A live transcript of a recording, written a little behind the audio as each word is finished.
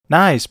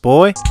Nice,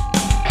 boy.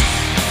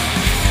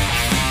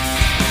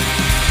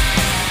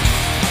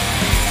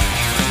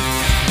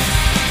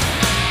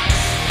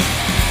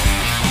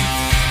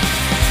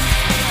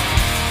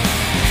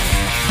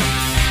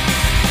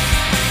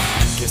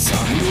 Guess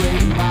I'll be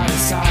waiting by the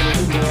side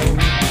of the road.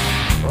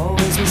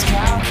 Always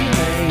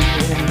miscalculating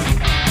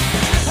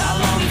how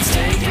long it's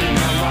taking and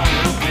how long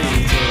it'll be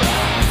till I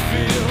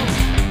feel.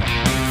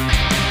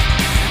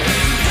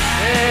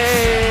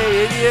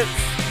 Hey, idiots!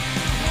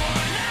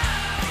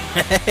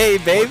 Hey,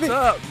 baby. What's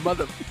up,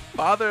 mother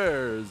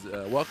fathers?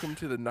 Welcome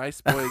to the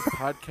Nice Boys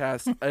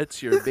podcast.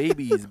 It's your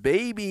baby's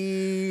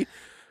baby,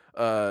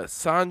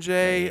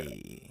 Sanjay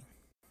Hey.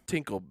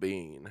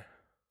 Tinklebean.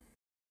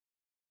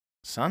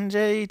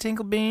 Sanjay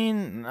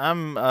Tinklebean.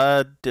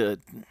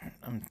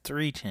 I'm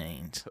 3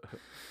 Chains.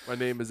 My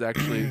name is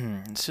actually.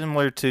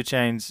 Similar to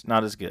Chains,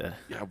 not as good.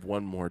 You have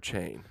one more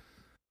chain.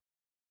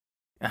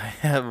 I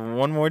have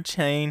one more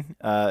chain.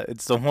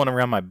 It's the one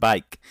around my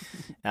bike.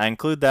 I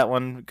include that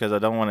one because I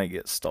don't want to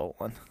get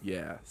stolen.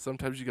 Yeah,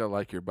 sometimes you gotta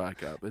like your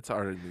bike up. It's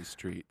hard in these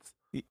streets.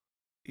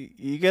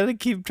 You got to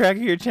keep track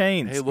of your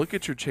chains. Hey, look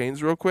at your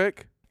chains real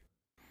quick.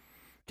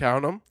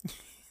 Count them.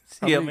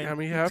 See how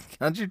many you have?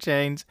 Count your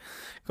chains.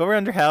 Go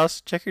around your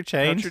house. Check your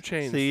chains. Count your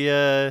chains. See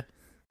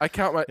I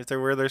count my. if they're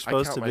where they're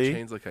supposed I count to my be.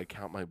 chains like I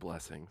count my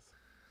blessings.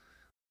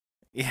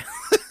 Yeah,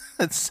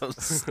 that's so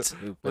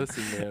stupid.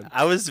 Listen,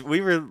 man.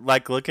 We were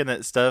like looking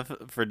at stuff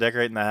for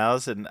decorating the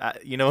house, and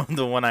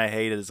the one I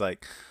hate is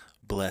like,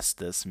 bless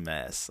this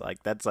mess.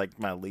 Like that's like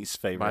my least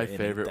favorite. My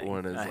favorite anything.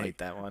 one is I like, hate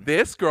that one.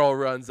 This girl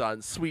runs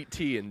on sweet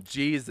tea and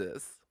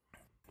Jesus.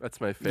 That's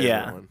my favorite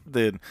Yeah, one.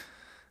 dude.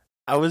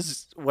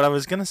 What I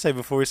was gonna say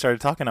before we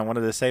started talking, I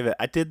wanted to save it.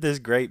 I did this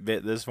great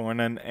bit this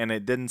morning, and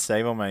it didn't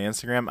save on my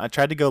Instagram. I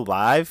tried to go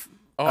live.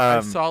 Oh,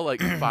 I saw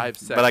like 5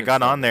 seconds. But I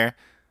got of on it. there.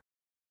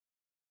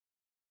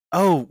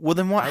 Oh, well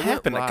then what I went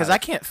happened? Because live. I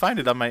can't find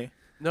it on my.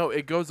 No,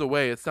 it goes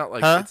away. It's not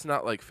like Huh? it's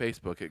not like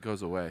Facebook. It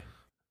goes away.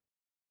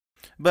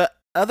 But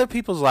other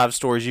people's live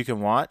stories you can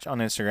watch on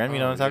Instagram. You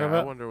know what I'm talking I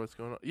about? wonder what's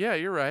going on. Yeah,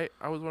 you're right.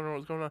 I was wondering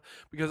what's going on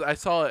because I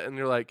saw it and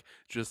you're like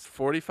just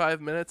 45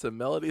 minutes of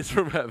melodies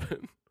from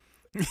heaven.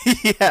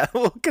 Yeah,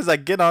 well, because I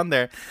get on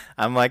there,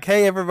 I'm like,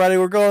 hey, everybody,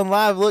 we're going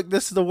live. Look,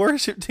 this is the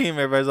worship team.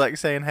 Everybody's like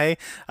saying, hey.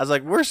 I was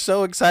like, we're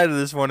so excited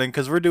this morning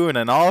because we're doing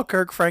an all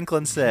Kirk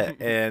Franklin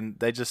set. And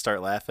they just start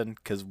laughing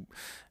because,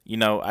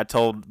 I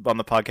told on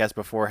the podcast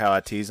before how I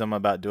tease them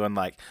about doing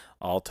like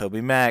all Toby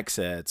Mac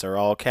sets or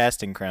all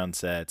Casting Crown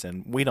sets.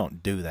 And we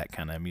don't do that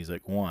kind of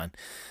music, one.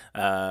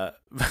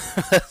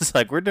 It's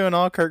like we're doing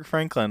all Kirk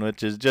Franklin,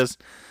 which is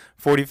just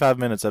 45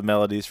 minutes of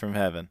melodies from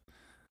heaven.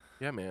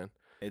 Yeah, man.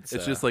 It's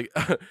just like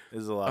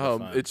it's a lot of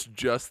fun. it's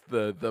just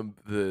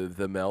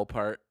the male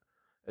part.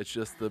 It's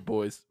just the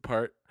boys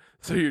part.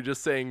 So you're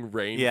just saying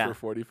rain Yeah. for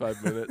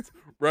 45 minutes.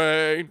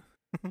 Rain.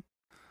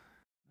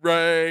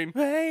 Rain.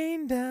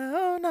 Rain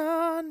down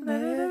on me.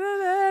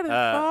 Let it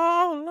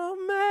fall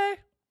on me.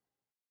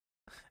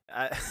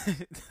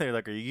 They're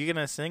like, are you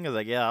gonna sing? I was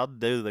like, yeah, I'll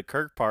do the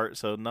Kirk part.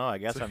 So no, I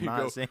guess So I'm you not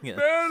go, singing.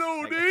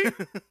 Melody.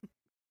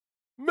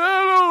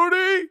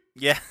 Melody.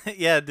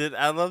 Yeah, dude.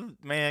 I love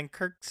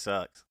Kirk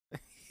sucks.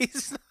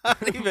 He's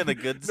not even a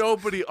good. No,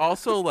 but he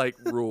also like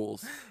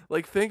rules.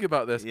 Like think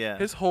about this. Yeah.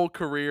 His whole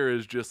career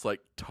is just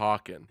like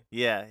talking.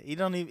 Yeah, he's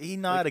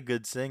not a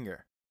good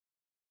singer,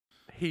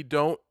 He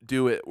don't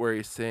do it where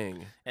he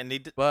sing. and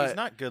he's But-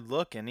 not good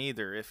looking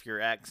either. If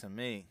you're asking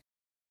me.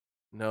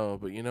 No,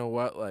 but you know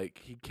what? Like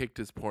he kicked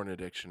his porn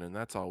addiction, and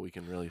that's all we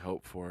can really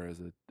hope for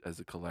as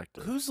a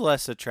collective. Who's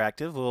less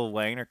attractive, Lil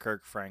Wayne or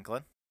Kirk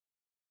Franklin?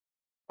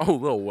 Oh,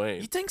 Lil You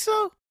Wayne. think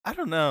so? I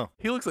don't know.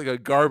 He looks like a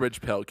garbage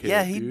pail kid.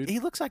 Yeah, dude. he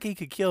looks like he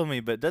could kill me,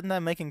 but doesn't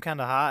that make him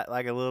kind of hot,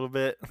 like a little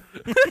bit?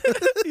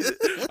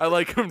 I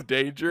like him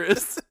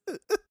dangerous.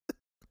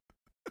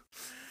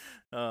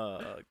 Oh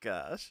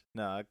gosh,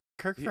 no.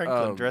 Kirk He,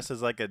 Franklin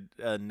dresses like a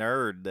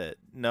nerd.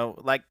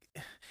 Like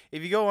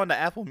if you go on to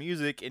Apple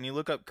Music and you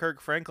look up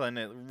Kirk Franklin,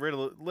 it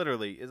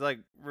literally is like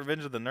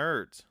Revenge of the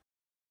Nerds.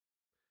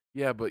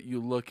 Yeah, but you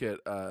look at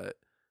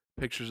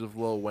pictures of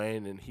Lil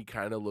Wayne, and he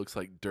kind of looks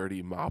like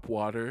dirty mop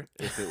water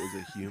if it was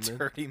a human.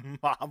 Dirty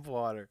mop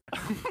water.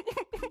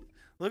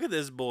 Look at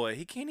this boy.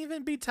 He can't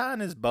even be tying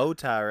his bow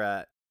tie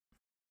right.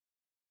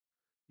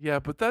 Yeah,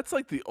 but that's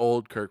like the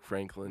old Kirk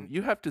Franklin.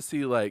 You have to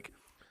see like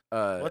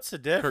What's the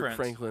difference? Kirk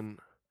Franklin.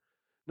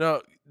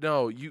 No,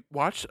 you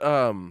watch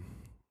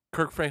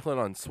Kirk Franklin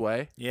on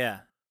Sway.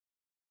 Yeah.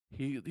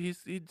 He's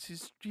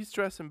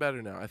dressing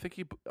better now. I think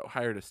he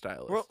hired a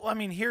stylist. Well, I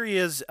mean, here he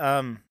is.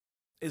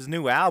 His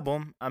new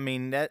album. I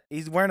mean, that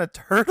he's wearing a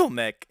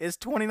turtleneck. It's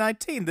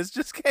 2019. This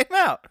just came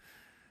out.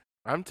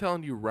 I'm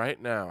telling you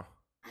right now,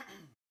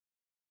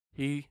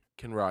 he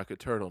can rock a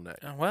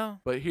turtleneck. Well,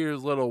 But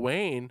here's Lil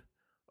Wayne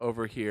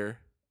over here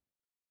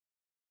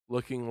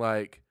looking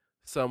like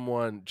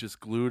someone just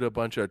glued a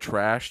bunch of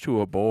trash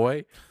to a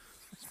boy.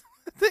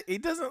 he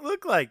doesn't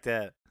look like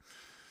that.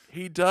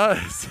 He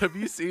does. Have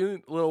you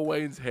seen Lil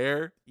Wayne's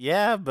hair?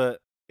 Yeah,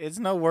 but it's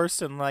no worse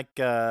than like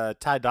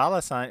Ty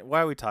Dolla Sign.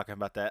 Why are we talking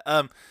about that?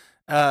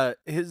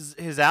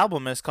 His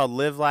album is called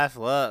Live, Laugh,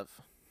 Love.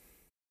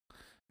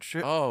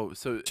 Oh,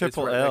 so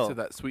Triple it's right next L. to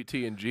that Sweet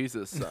Tea and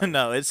Jesus song.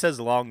 No, it says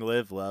Long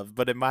Live Love,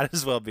 but it might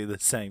as well be the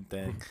same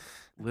thing.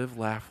 Live,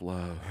 laugh,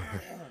 love.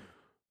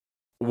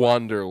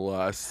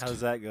 Wanderlust.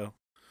 How's that go?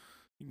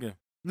 You go,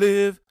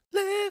 live,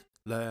 live,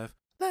 laugh,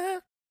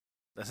 laugh.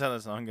 That's how the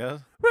song goes.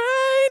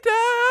 Rain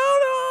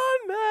down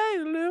on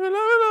me,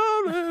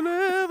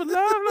 live, love,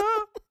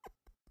 love.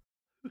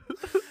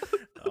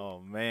 Oh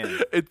man.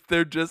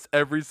 They're just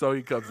every song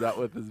he comes out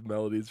with is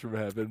melodies from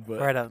heaven, but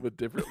Right on. with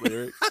different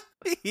lyrics.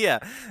 Yeah.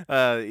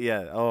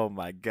 Yeah. Oh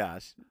my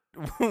gosh.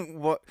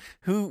 What?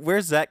 Who?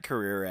 Where's that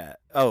career at?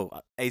 Oh,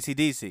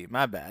 AC/DC.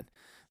 My bad.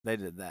 They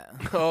did that.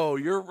 Oh,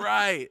 you're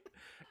right.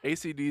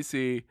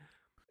 AC/DC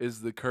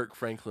is the Kirk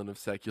Franklin of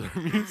secular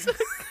music.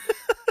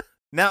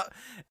 Now,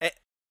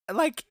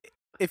 like,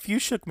 if You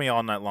Shook Me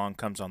All Night Long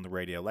comes on the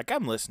radio, like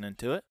I'm listening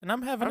to it and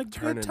I'm having I'm a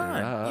turning good it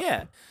time. up.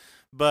 Yeah.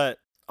 But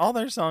all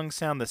their songs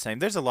sound the same.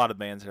 There's a lot of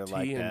bands that are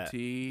like that.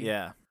 TNT.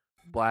 Yeah.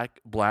 Black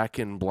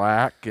and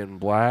black and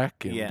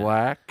black and Yeah.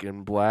 black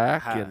and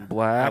black and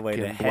black Highway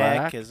to and Heck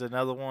black. is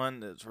another one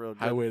that's real good.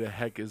 Highway to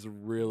Heck is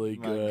really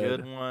My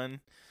good. good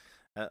one.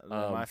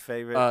 My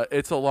favorite.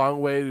 It's a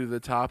long way to the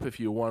top if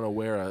you want to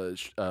wear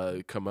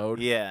a commode.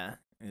 Yeah,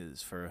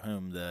 is For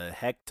Whom the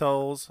Heck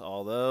Tolls,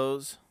 all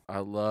those. I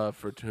love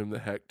For Whom the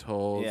Heck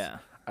Tolls. Yeah.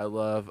 I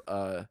love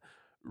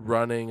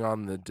Running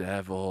on the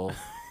Devil.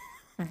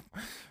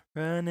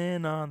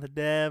 Running on the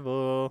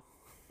devil.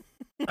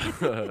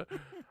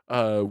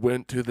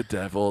 Went to the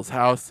devil's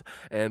house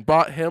and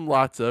bought him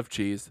lots of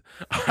cheese.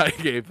 I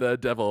gave the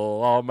devil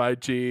all my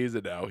cheese,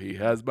 and now he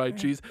has my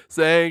cheese.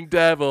 Saying,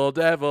 devil,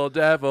 devil,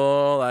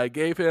 devil, I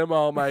gave him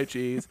all my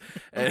cheese,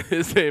 and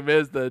his name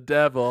is the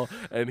devil,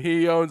 and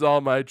he owns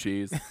all my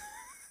cheese.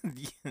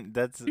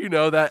 That's You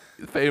know that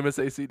famous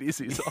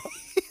AC/DC song?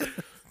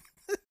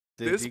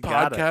 dude, This you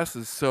gotta- podcast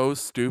is so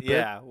stupid.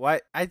 Yeah,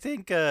 why? I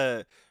think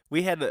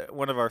we had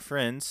one of our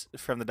friends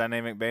from the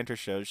Dynamic Banter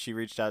show. She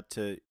reached out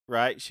to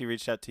She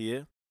reached out to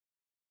you.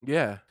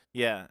 Yeah.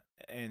 Yeah,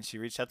 and she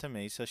reached out to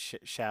me. So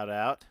shout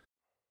out.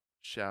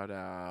 Shout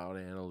out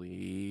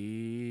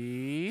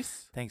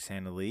Annalise. Thanks,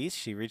 Annalise.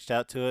 She reached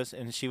out to us,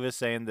 and she was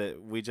saying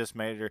that we just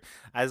made her.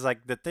 I was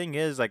like, the thing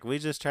is, like, we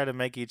just try to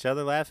make each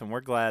other laugh, and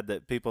we're glad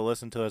that people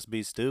listen to us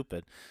be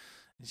stupid.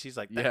 And she's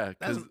like, Yeah,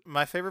 that's 'cause-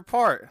 my favorite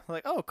part. I'm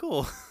like, oh,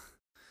 cool.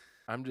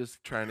 I'm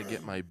just trying to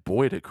get my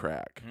boy to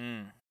crack.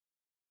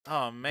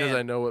 Oh Because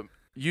I man.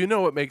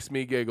 know what makes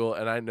me giggle,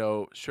 and I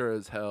know sure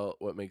as hell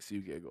what makes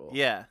you giggle.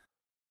 Yeah.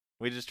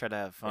 We just try to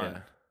have fun.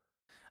 Yeah.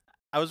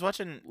 I was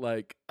watching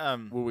Like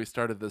um when we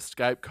started the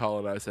Skype call,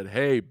 and I said,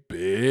 "Hey,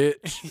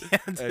 bitch," yeah,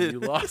 and dude. you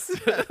lost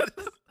it.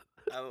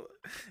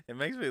 It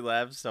makes me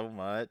laugh so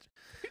much.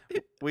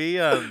 We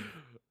love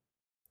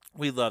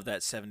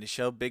that 70s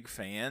show, big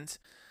fans.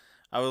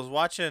 I was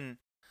watching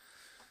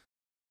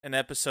an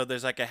episode,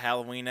 there's like a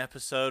Halloween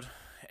episode,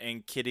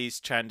 and Kitty's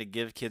trying to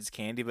give kids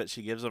candy, but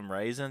she gives them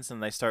raisins,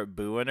 and they start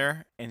booing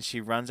her, and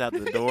she runs out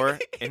the door,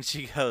 and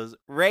she goes,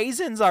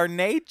 "Raisins are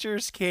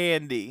nature's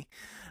candy."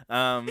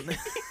 And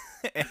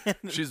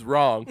She's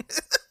wrong.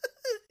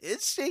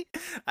 is she?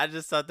 I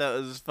just thought that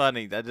was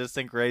funny. I just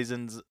think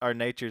raisins are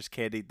nature's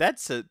candy.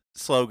 That's a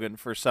slogan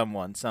for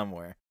someone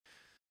somewhere.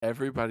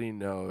 Everybody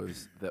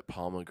knows that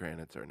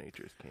pomegranates are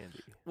nature's candy.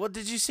 Well,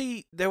 did you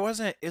see?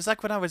 It's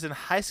like when I was in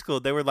high school,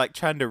 they were like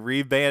trying to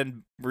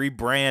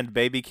rebrand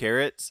baby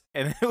carrots,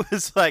 and it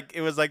was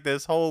like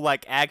this whole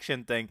like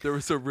action thing. There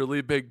was a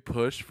really big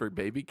push for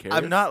baby carrots.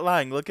 I'm not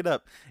lying. Look it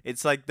up.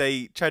 It's like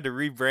they tried to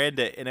rebrand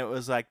it, and it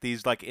was like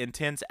these like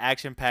intense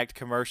action-packed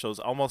commercials,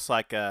 almost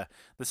like the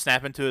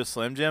Snap into a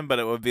Slim Jim, but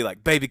it would be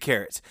like baby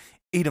carrots,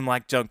 eat them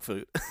like junk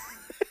food.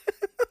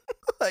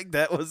 Like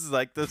that was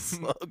like the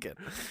slogan.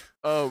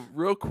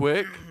 Real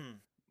quick.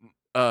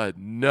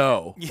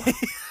 No.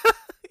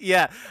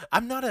 Yeah,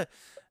 I'm not a.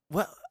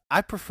 Well,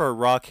 I prefer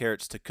raw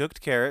carrots to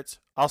cooked carrots.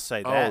 I'll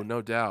say that. Oh,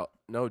 no doubt.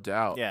 No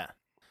doubt. Yeah.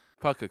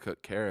 Fuck a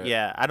cooked carrot.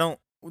 Yeah, I don't.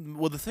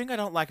 Well, the thing I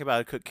don't like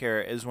about a cooked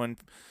carrot is when.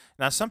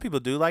 Now, some people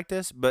do like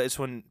this, but it's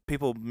when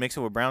people mix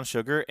it with brown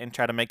sugar and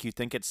try to make you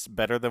think it's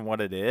better than what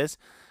it is.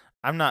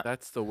 I'm not.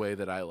 That's the way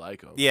that I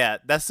like them. Yeah,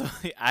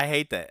 I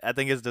hate that. I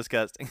think it's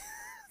disgusting.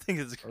 I think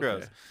it's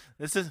gross. Okay.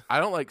 This is. I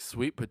don't like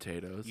sweet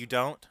potatoes. You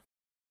don't?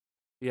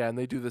 Yeah, and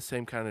they do the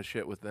same kind of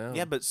shit with them.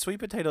 Yeah, but sweet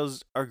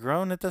potatoes are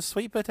grown at the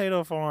sweet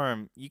potato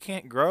farm. You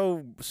can't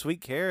grow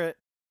sweet carrot.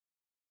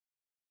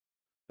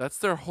 That's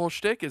their whole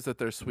shtick, is that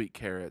they're sweet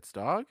carrots,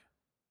 dog.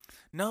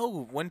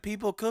 No, when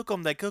people cook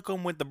them, they cook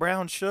them with the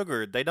brown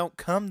sugar. They don't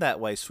come that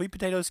way. Sweet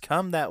potatoes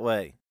come that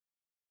way.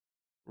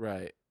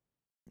 Right.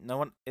 No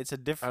one. It's a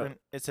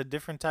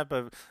different type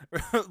of.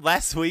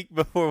 Last week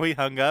before we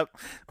hung up,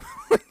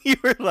 when you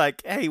were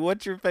like, "Hey,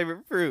 what's your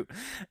favorite fruit?"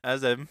 I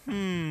said,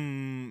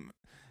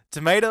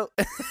 tomato.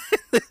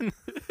 Then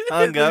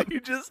hung up. You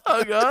just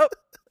hung up.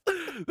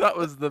 That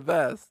was the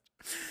best.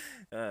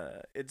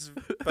 It's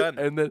fun.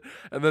 And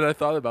then I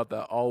thought about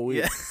that all week.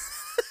 Yeah.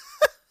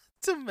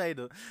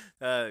 Tomato.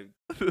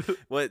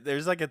 What?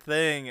 There's like a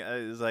thing.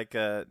 It's like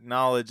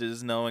knowledge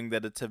is knowing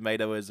that a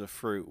tomato is a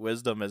fruit.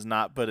 Wisdom is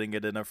not putting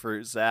it in a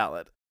fruit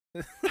salad.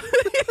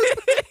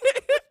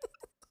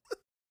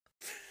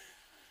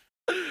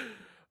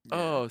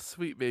 Oh,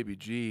 sweet baby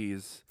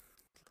G's.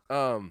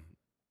 This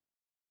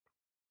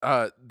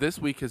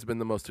week has been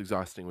the most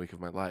exhausting week of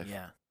my life.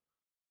 Yeah.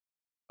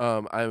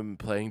 I'm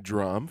playing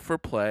drum for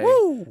play,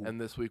 Woo!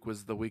 and this week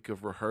was the week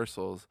of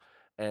rehearsals,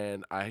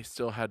 and I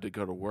still had to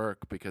go to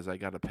work because I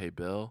got to pay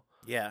Bill.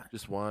 Yeah.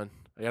 Just one.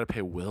 I got to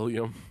pay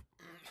William.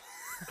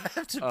 I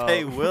have to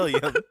pay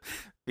William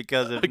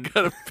because if I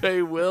got to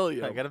pay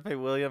William. I gotta pay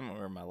William,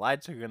 or my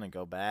lights are gonna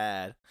go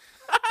bad.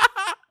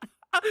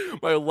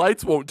 My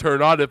lights won't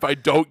turn on if I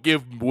don't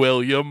give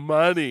William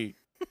money.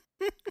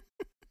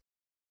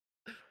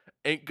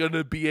 Ain't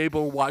gonna be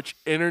able to watch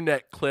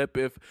internet clip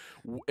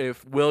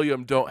if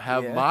William don't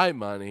have Yeah. my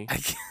money.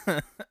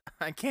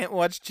 I can't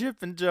watch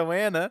Chip and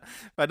Joanna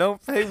if I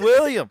don't pay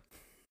William.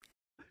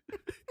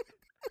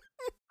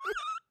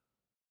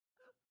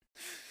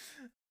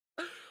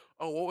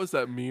 Oh, what was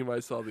that meme I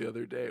saw the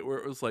other day where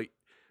it was like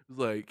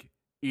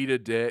eat a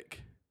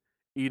dick,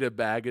 eat a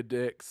bag of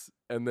dicks,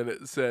 and then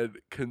it said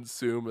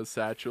consume a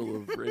satchel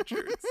of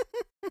Richards.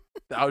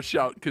 Thou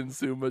shalt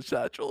consume a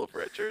satchel of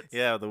Richards.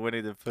 Yeah, the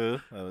Winnie the Pooh.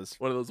 That was.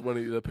 One of those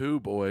Winnie the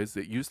Pooh boys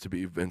that used to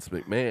be Vince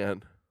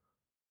McMahon.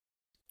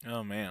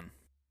 Oh man.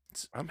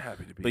 I'm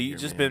happy to be But here, you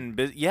just man. been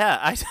busy.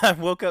 Yeah, I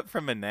woke up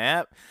from a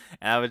nap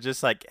and I was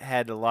just like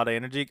had a lot of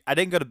energy. I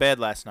didn't go to bed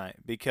last night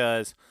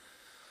because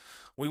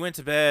we went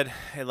to bed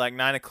at like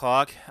 9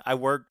 o'clock. I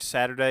worked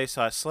Saturday,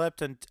 so I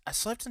slept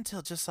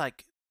until just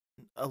like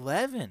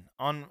 11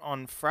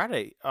 on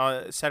Friday,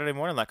 Saturday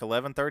morning, like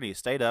 11:30.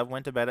 Stayed up,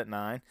 went to bed at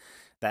 9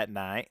 that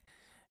night,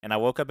 and I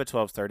woke up at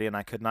 12:30, and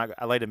I could not.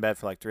 I laid in bed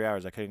for like 3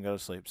 hours. I couldn't go to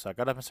sleep, so I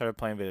got up and started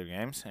playing video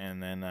games,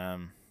 and then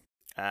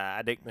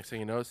I didn't. Next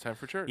thing you know, it's time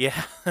for church.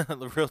 Yeah,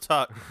 the real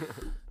talk.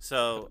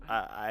 So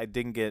I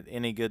didn't get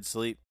any good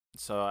sleep.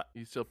 So I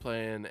You still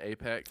playing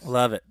Apex?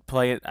 love it.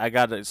 Play it. I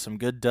got some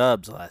good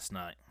dubs last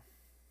night.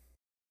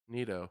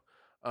 Neato.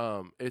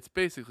 It's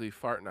basically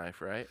Fart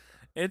Knife, right?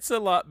 It's a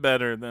lot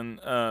better than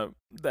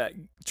that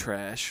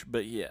trash,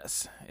 but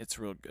yes, it's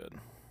real good.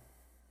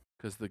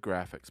 Because the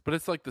graphics, but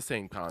it's like the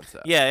same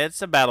concept. Yeah,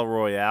 it's a battle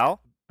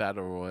royale.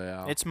 Battle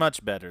Royale. It's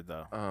much better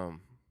though.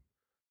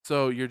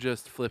 So you're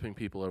just flipping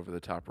people over the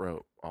top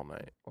rope all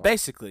night. long.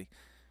 Basically.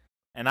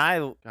 And I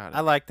Got it. I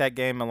like that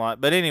game a lot.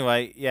 But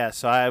anyway, yeah,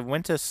 so I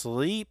went to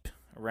sleep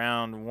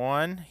around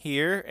 1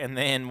 here and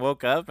then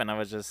woke up and I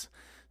was just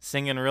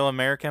singing Real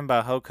American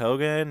by Hulk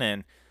Hogan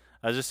and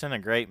I was just in a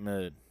great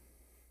mood.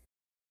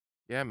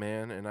 Yeah,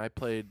 man. And I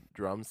played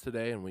drums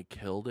today and we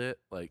killed it.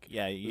 Like,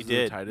 Yeah, you this is the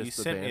did. tightest You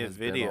the sent band me a has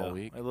been all video.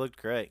 week. It looked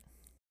great.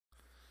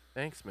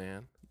 Thanks,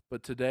 man.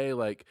 But today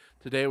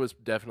was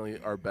definitely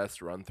our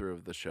best run through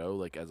of the show,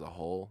 like as a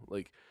whole.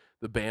 Like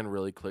the band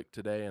really clicked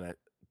today, and it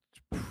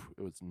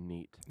was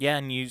neat. Yeah,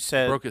 and you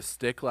said Broke a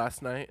stick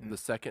last night in the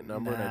second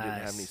number, and I didn't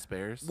have any Nice.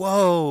 spares.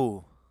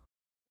 Whoa.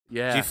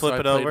 Yeah, Did you flip so I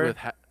it played over? With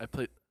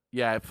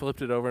I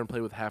flipped it over and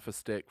played with half a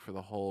stick for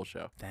the whole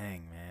show.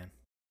 Dang, man.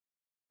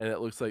 And it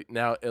looks like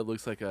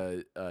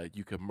a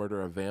you could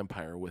murder a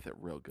vampire with it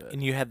real good.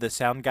 And you had the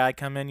sound guy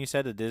come in, you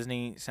said, a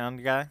Disney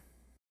sound guy?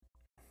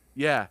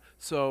 Yeah.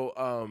 So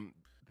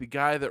the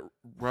guy that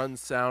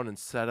runs sound and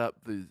set up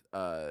the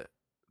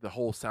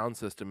whole sound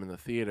system in the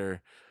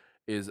theater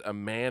is a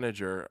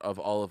manager of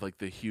all of like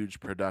the huge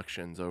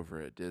productions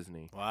over at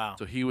Disney. Wow.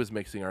 So he was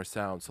mixing our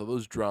sound. So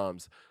those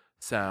drums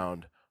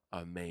sound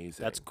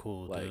amazing. That's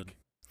cool, like, dude.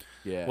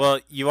 Yeah. Well,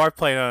 you are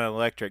playing on an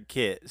electric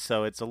kit,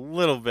 so it's a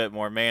little bit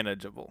more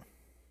manageable.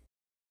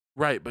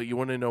 right, but you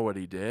want to know what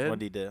he did? What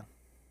did he do?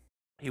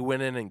 He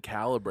went in and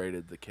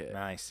calibrated the kit.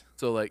 Nice.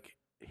 So like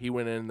he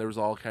went in, there was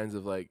all kinds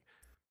of like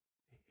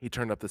he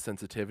turned up the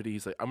sensitivity.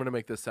 He's like, I'm gonna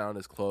make this sound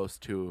as close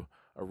to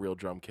a real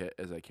drum kit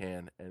as I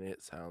can, and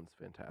it sounds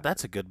fantastic.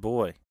 That's a good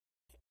boy.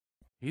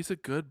 He's a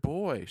good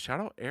boy. Shout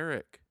out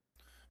Eric.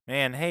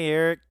 Man, hey,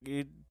 Eric,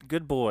 you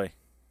good boy.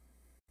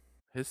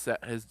 His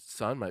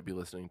son might be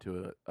listening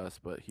to us,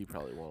 but he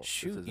probably won't.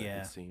 Shoot, this isn't yeah.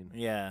 his scene.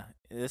 Yeah,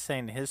 this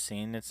ain't his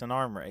scene. It's an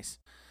arm race.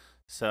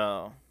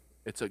 So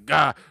It's a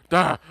ga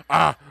da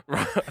ah.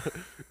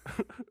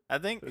 I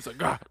think It's a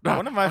ga da.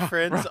 one of my ah,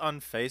 friends rah.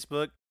 on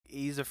Facebook,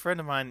 he's a friend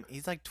of mine.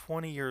 He's like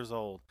 20 years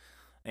old,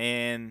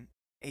 and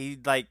he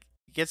like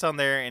gets on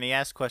there and he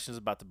asks questions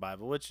about the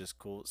Bible, which is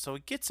cool. So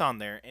he gets on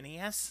there and he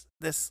asks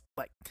this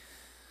like,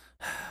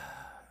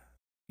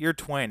 "You're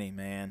 20,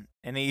 man,"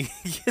 and he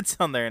gets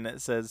on there and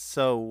it says,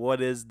 "So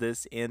what is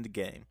this end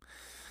game?"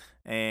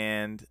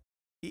 And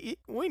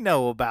we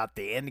know about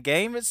the end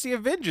game. It's the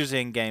Avengers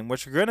end game,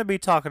 which we're going to be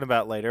talking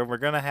about later. We're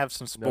going to have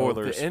some No,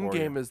 spoilers. the end for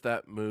you. game is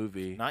that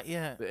movie. Not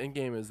yet. The end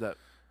game is that.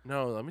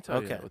 No, let me tell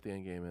Okay. you what the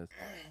end game is.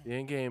 The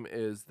end game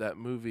is that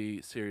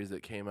movie series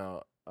that came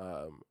out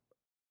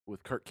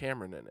with Kirk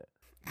Cameron in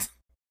it.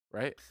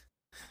 Right?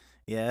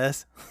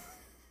 Yes.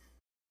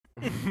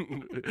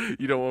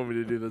 You don't want me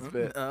to do this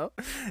bit. No,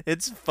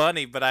 it's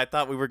funny, but I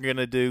thought we were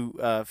gonna do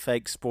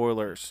fake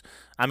spoilers.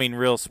 I mean,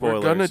 real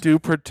spoilers. We're gonna do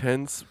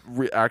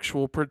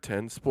actual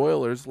pretend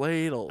spoilers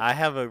later. I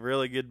have a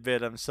really good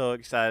bit I'm so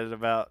excited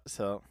about.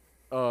 So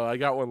Oh, I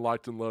got one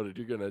locked and loaded.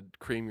 You're gonna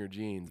cream your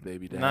jeans,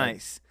 baby. Dad.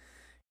 nice.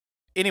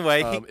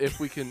 Anyway, If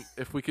we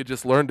could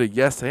just learn to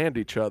yes and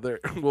each other,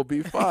 we'll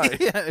be fine.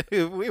 yeah,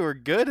 if we were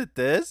good at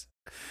this,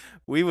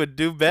 we would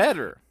do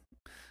better.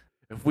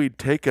 If we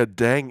take a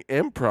dang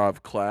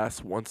improv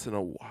class once in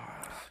a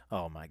while.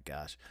 Oh my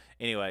gosh.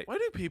 Anyway, Why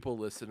do people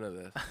listen to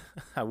this?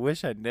 I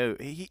wish I knew.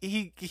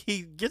 He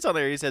gets on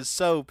there. He says,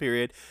 "So,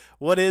 period.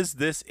 What is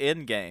this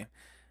end game?"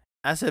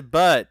 I said,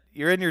 "Bud,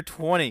 you're in your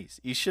 20s.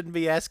 You shouldn't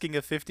be asking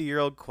a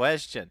 50-year-old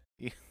question.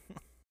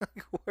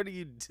 What are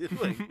you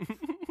doing?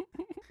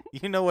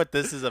 You know what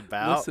this is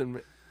about."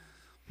 Listen,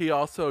 he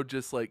also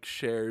just like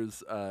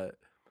shares all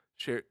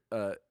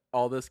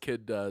this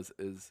kid does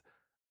is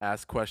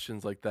ask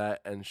questions like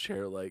that and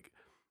share like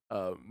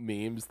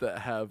memes that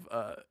have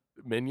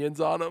minions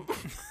on them.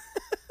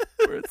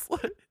 Where it's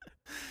like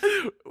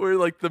where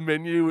like the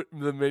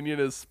minion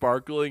is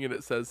sparkling and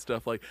it says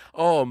stuff like,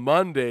 "Oh,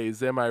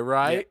 Mondays, am I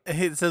right?" Yeah,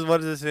 it says,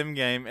 "What is this end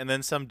game?" And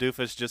then some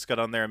doofus just got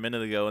on there a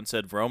minute ago and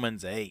said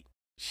Romans 8.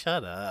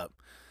 Shut up.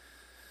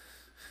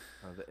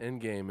 The end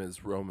game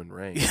is Roman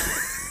Reigns.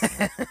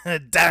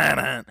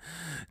 Dun-dun,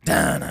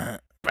 dun-dun.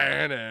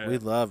 Banner. We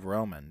love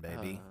Roman,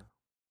 baby.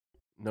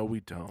 No, we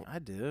don't. I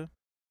do.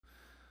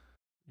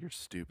 You're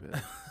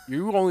stupid.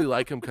 You only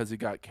like him because he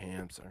got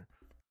cancer.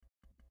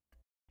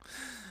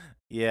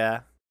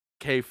 Yeah.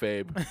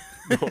 Kayfabe.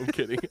 No, I'm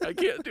kidding. I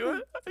can't do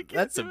it. I can't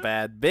That's a do it.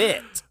 bad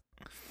bit.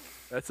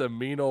 That's a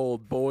mean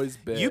old boy's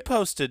bit. You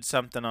posted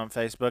something on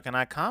Facebook and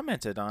I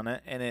commented on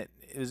it, and it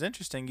was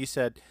interesting. You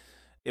said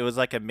it was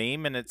like a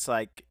meme, and it's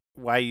like,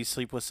 why you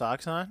sleep with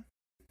socks on?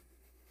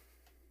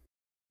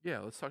 Yeah,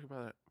 let's talk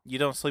about that. You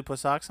don't sleep with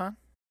socks on?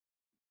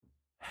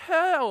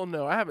 Hell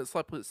no. I haven't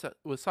slept with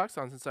socks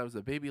on since I was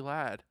a baby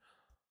lad.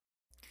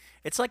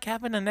 It's like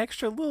having an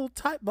extra little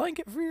tight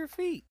blanket for your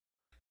feet.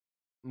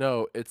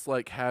 No, it's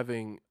like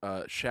having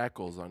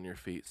shackles on your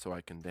feet so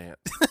I can dance.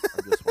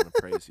 I just want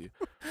to praise you.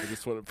 I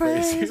just want to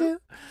praise you.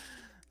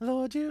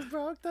 Lord, you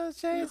broke those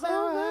chains,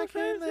 now I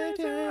can lift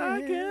your I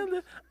hands.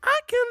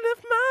 can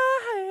lift my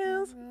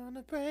hands. I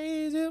wanna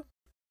praise you.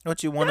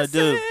 What you want to Yes,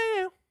 do?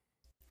 I am.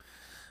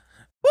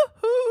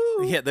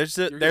 Woohoo! Yeah, there's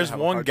You're gonna there's have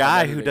a one hard time guy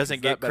editing who 'cause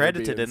doesn't that get better be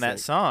credited in in that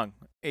sync. song.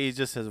 He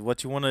just says,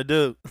 "What you want to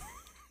do?"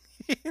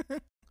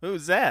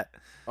 Who's that?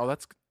 Oh,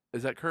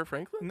 is that Kurt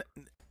Franklin?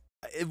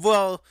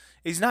 Well,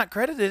 he's not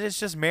credited. It's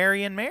just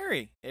Mary and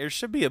Mary. There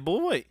should be a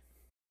boy.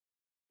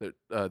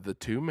 The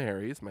Two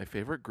Marys, my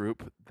favorite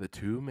group, the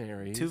Two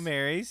Marys. Two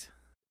Marys.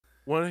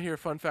 Want to hear a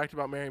fun fact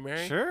about Mary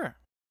Mary? Sure.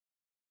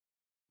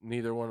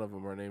 Neither one of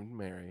them are named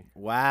Mary.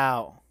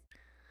 Wow.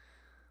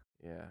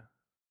 Yeah.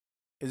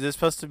 Is this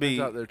supposed to be?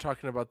 Turns out they're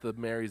talking about the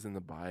Marys in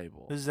the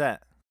Bible. Who's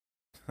that?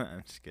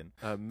 I'm just kidding.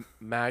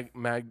 Mary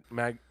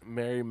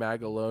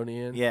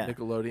Magalonian. Yeah.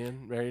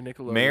 Nickelodeon. Mary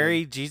Nickelodeon.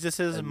 Mary,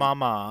 Jesus's And-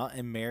 mama,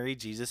 and Mary,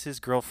 Jesus's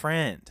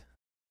girlfriend.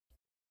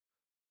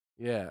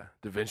 Yeah.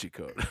 Da Vinci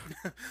Code.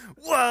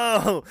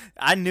 Whoa!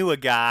 I know a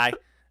guy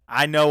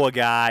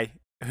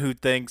who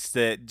thinks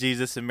that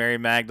Jesus and Mary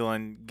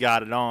Magdalene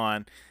got it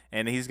on,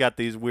 and he's got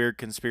these weird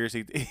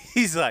conspiracy.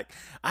 He's like,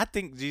 I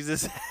think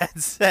Jesus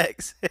had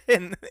sex,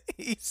 and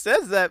he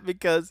says that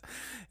because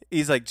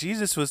he's like,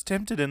 Jesus was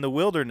tempted in the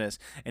wilderness,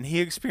 and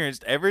he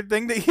experienced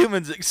everything that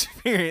humans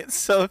experience.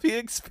 So if he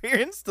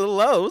experienced the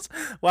lows,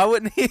 why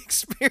wouldn't he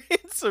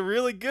experience the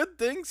really good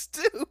things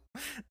too?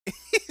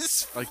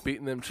 He's Like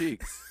beating them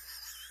cheeks.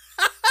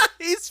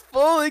 he's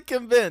fully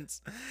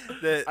convinced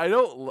that I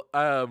don't.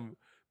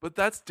 But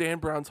that's Dan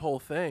Brown's whole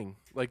thing.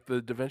 Like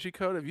the Da Vinci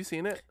Code. Have you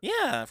seen it?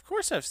 yeah, of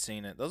course I've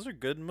seen it. Those are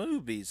good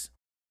movies.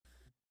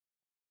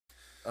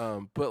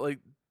 But like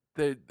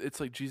it's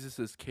like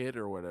Jesus's kid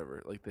or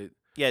whatever. Like they.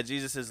 Yeah,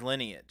 Jesus'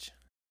 lineage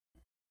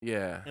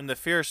Yeah. in the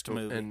first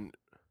movie. And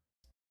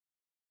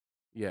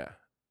yeah,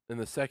 and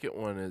the second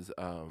one is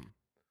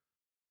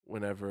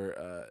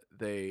whenever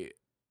they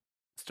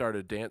start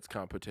a dance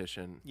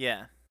competition.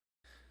 yeah,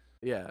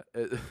 Yeah,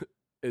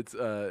 it's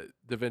Da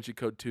Vinci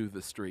Code 2: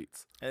 The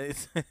Streets,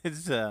 it's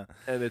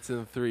and it's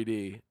in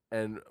 3D.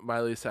 And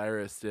Miley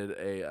Cyrus did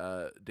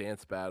a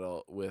dance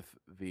battle with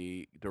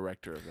the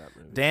director of that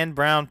movie. Dan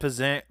Brown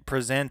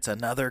presents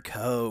another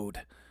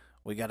code.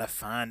 We gotta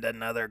find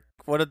another.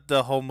 What if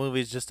the whole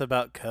movie's just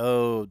about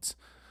codes?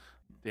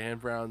 Dan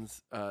Brown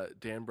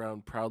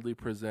proudly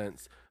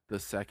presents the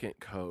second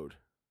code.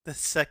 The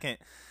second.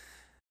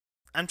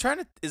 I'm trying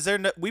to. Is there?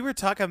 No, we were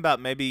talking about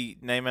maybe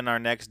naming our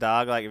next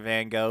dog like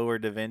Van Gogh or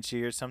Da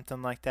Vinci or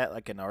something like that,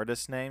 like an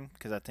artist name.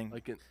 Because I think.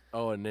 Like a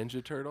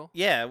Ninja Turtle.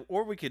 Yeah,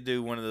 or we could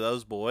do one of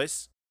those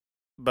boys.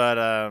 But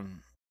I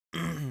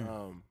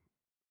don't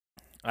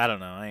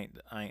know. I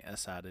ain't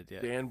decided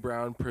yet. Dan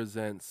Brown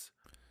presents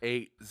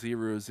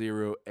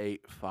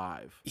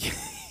 80085.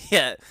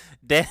 Yeah,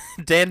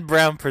 Dan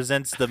Brown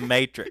presents The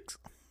Matrix.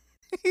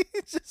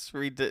 Just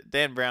read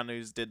Dan Brown,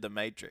 who's did The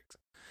Matrix.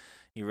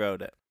 He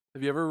wrote it.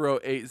 Have you ever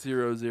wrote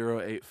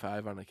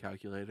 80085 on a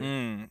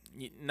calculator?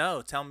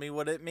 No, tell me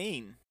what it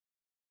mean.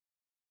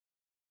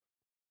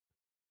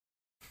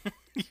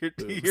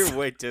 You're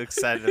way too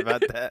excited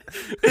about that.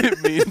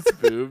 It means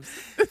boobs.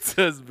 It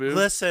says boobs.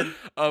 Listen,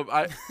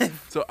 I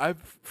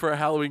for a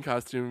Halloween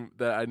costume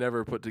that I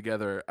never put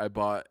together, I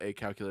bought a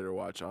calculator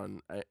watch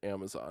on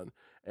Amazon,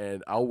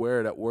 and I'll wear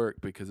it at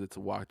work because it's a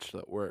watch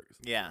that works.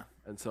 yeah.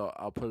 And so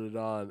I'll put it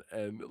on,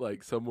 and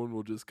like someone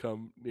will just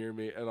come near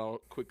me, and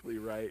I'll quickly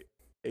write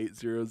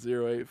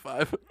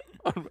 80085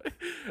 on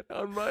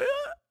my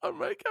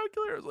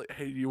calculator. I was like,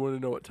 "Hey, do you want to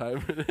know what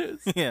time it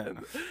is?" Yeah.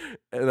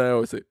 And I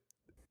always say,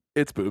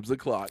 "It's boobs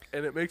o'clock,"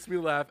 and it makes me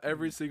laugh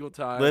every single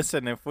time.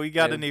 Listen, if we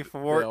got And any they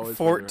always roll their eyes.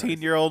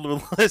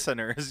 14-year-old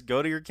listeners,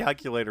 go to your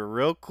calculator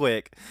real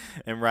quick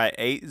and write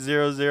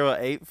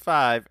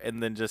 80085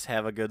 and then just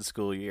have a good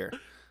school year.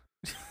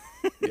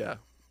 Yeah.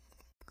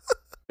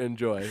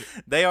 Enjoy.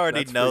 They already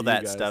That's know for you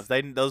that guys. stuff.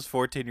 Those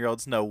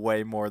 14-year-olds know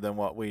way more than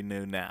what we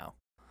knew now.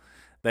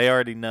 They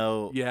already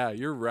know. Yeah,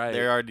 you're right.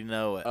 They already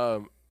know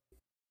it.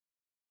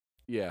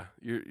 Yeah,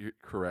 you're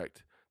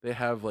correct. They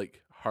have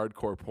like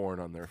hardcore porn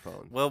on their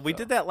phone. Well, we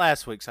did that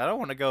last week, so I don't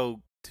want to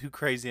go too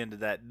crazy into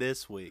that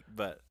this week.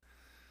 But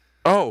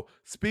Oh,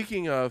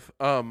 speaking of,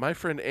 my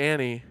friend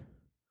Annie,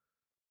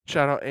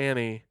 shout out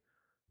Annie,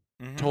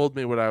 told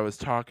me what I was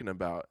talking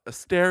about. A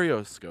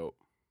stereoscope.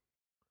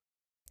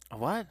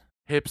 What?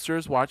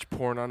 Hipsters watch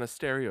porn on a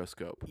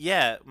stereoscope.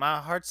 Yeah, My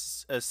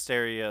Heart's a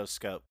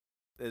Stereoscope.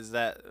 Is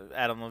that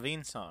Adam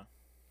Levine song?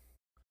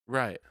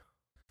 Right.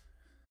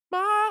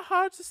 My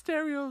heart's a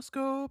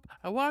stereoscope.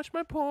 I watch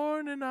my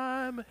porn and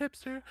I'm a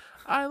hipster.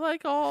 I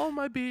like all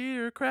my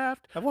beer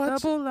craft. I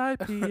watch- Double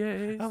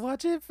IPAs. I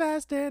watch it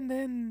fast and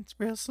then it's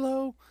real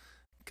slow.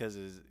 Because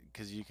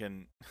you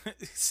can.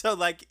 So,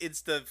 like,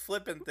 it's the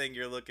flipping thing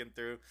you're looking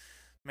through.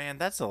 Man,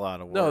 that's a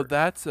lot of work. No,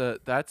 that's a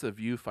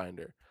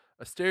viewfinder.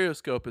 A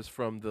stereoscope is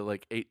from the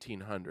like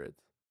 1800s.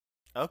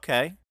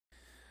 Okay.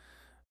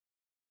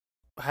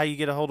 How you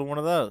get a hold of one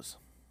of those?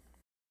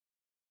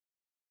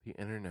 The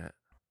internet.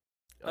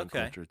 Okay.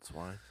 Uncultured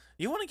swine.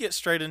 You want to get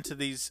straight into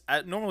these.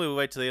 Normally we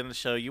wait till the end of the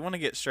show. You want to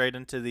get straight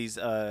into these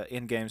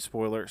in-game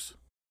spoilers.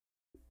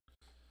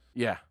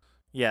 Yeah,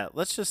 Yeah,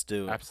 let's just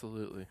do it.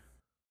 absolutely.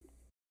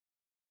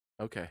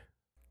 Okay.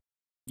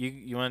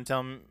 You want to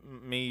tell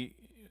me?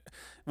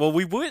 Well,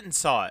 we went and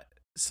saw it,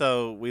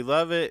 so we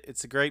love it.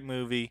 It's a great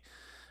movie.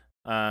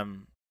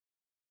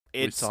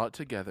 We saw it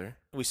together.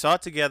 We saw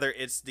it together.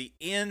 It's the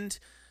end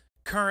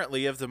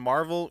currently of the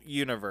Marvel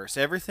Universe.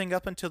 Everything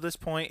up until this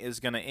point is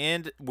going to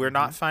end. We're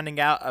not finding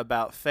out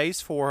about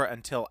Phase 4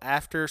 until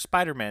after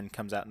Spider-Man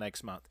comes out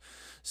next month.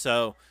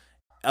 So,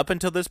 up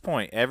until this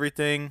point,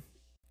 everything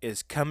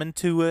is coming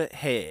to a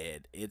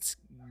head. It's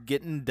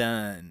getting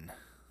done.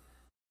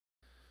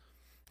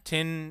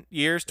 10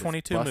 years,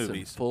 22 Bussin'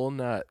 movies. Full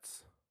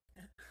nuts.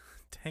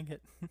 Dang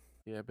it.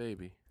 Yeah,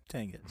 baby.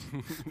 Dang it.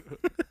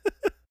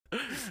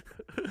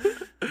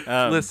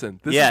 Listen,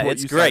 this yeah, is what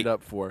it's you great. signed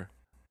up for.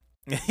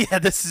 Yeah,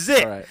 this is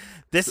it. All right.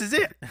 This is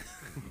it.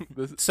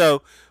 This-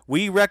 So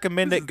we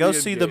recommend This it. is Go the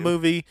see end the game.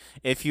 movie.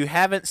 If you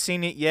haven't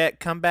seen it yet,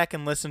 come back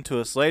and listen to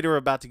us later. We're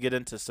about to get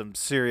into some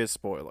serious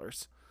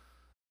spoilers.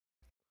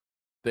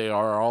 They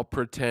are all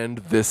pretend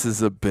this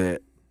is a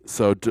bit.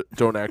 So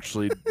don't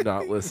actually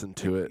not listen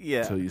to it.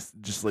 Yeah. So you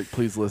just like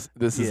please listen.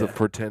 This is a Yeah.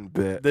 pretend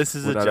bit. This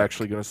is We're a not joke.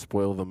 actually going to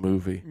spoil the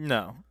movie.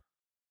 No.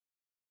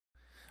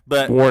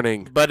 But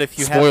Warning. if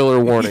you Spoiler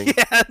have, warning.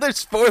 Yeah, there's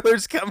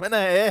spoilers coming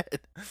ahead.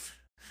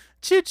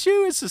 Choo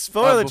choo! It's a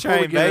spoiler Before we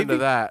train, get baby. into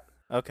that,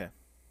 Okay.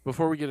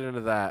 Before we get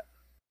into that,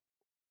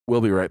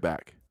 we'll be right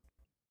back.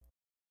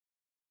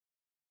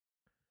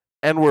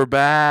 And we're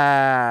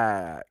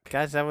back.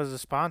 Guys, that was a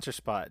sponsor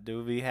spot.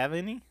 Do we have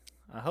any?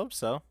 I hope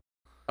so.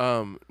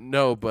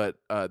 No, but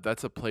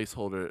that's a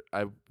placeholder.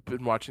 I've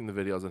been watching the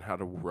videos on how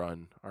to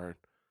run our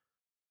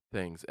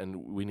things, and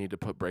we need to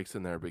put breaks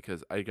in there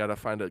because I gotta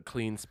find a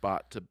clean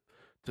spot to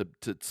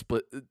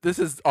split. This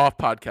is off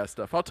podcast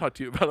stuff. I'll talk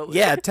to you about it later.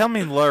 Yeah, tell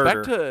me Back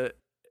later. to.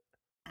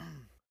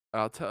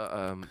 I'll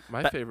tell.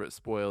 My favorite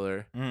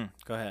spoiler.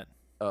 Go ahead.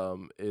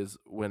 Is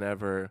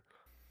whenever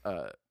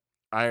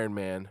Iron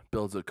Man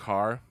builds a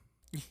car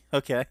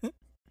Okay.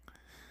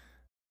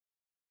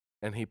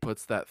 and he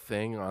puts that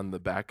thing on the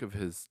back of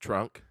his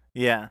trunk.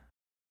 Yeah.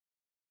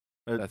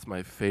 That's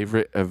my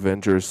favorite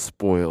Avengers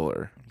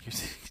spoiler.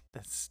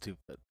 That's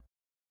stupid.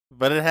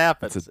 But it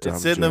happens. It's a dumb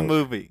It's in the joke.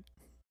 movie.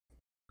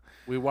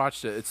 We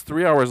watched it. It's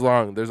 3 hours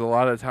long. There's a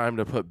lot of time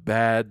to put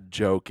bad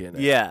joke in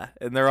it. Yeah,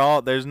 and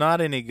there's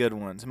not any good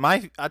ones.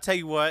 I'll tell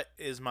you what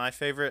is my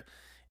favorite.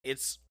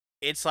 It's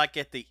like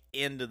at the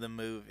end of the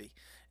movie,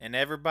 and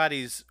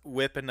everybody's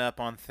whipping up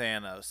on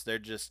Thanos. They're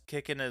just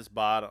kicking his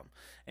bottom,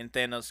 and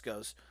Thanos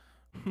goes,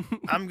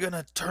 "I'm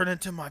gonna turn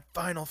into my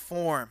final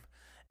form,"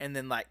 and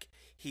then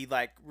he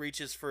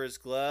reaches for his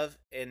glove,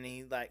 and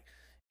he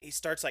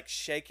starts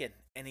shaking,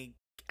 and he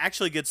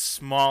actually gets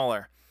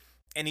smaller,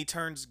 and he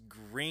turns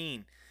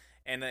green.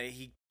 and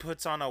he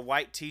puts on a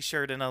white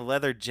T-shirt and a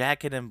leather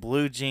jacket and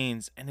blue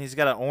jeans, and he's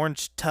got an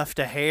orange tuft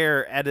of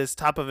hair at his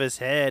top of his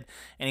head,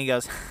 and he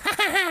goes,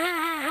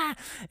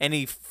 and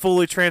he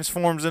fully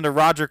transforms into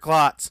Roger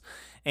Klotz,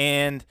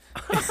 and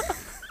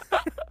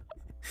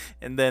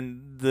and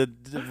then the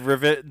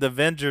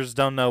Avengers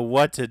don't know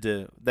what to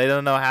do. They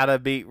don't know how to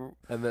beat.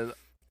 And then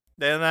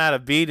They don't know how to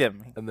beat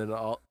him. and then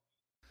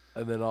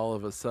all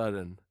of a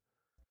sudden,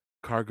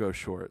 cargo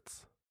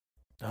shorts,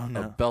 Oh a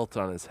no! belt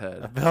on his A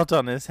head, belt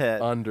on his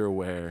head.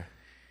 underwear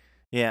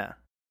Yeah.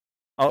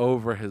 Oh.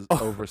 over his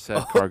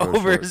said cargo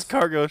Over shorts. his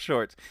cargo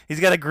shorts. He's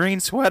got a green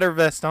sweater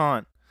vest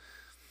on.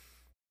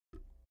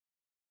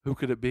 Who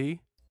could it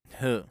be?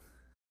 Who?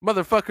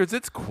 Motherfuckers,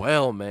 it's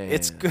Quail Man.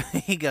 It's good.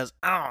 He goes,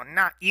 "Oh,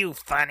 not you,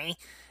 funny,"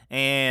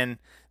 and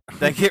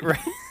they get ready.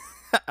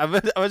 I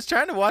was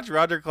trying to watch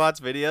Roger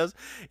Klotz videos.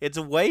 It's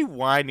way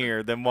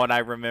whinier than what I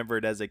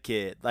remembered as a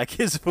kid. Like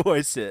his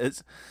voice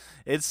is.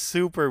 It's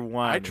super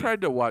whiny. I just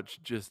tried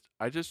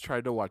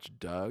to watch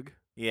Doug.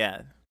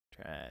 Yeah.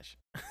 Trash.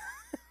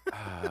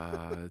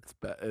 It's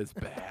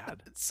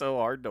bad. It's so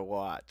hard to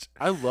watch.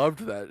 I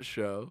loved that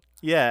show,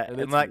 Yeah, and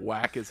and it's like,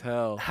 whack as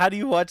hell. how do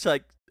you watch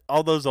like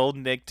all those old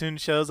Nicktoon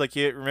shows? Like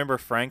you remember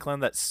Franklin,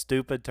 that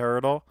stupid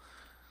turtle?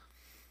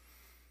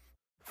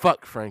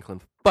 Fuck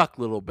Franklin. Fuck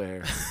Little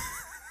Bear.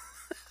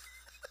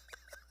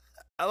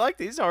 I like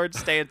these hard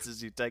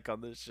stances you take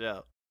on this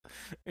show.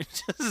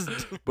 It's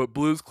just But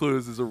Blue's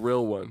Clues is a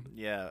real one.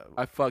 yeah.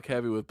 I fuck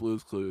heavy with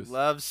Blue's Clues.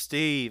 Love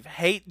Steve,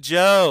 hate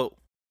Joe.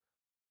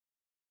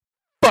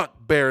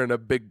 Fuck Bear in a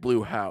big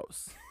blue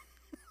house.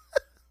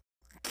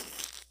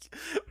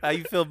 How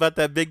you feel about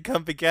that big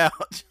comfy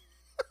couch?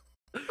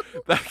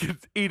 That could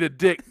eat a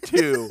dick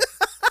too.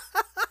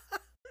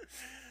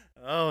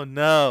 Oh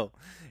no.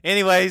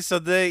 Anyway, so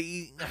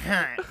they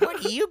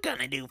what are you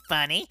gonna do,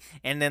 funny?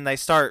 And then they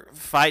start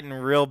fighting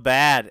real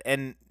bad,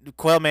 and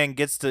Quailman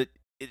gets to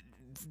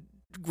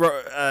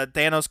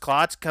Thanos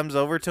Klotz comes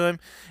over to him.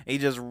 He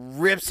just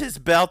rips his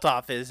belt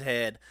off his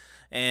head,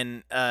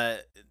 and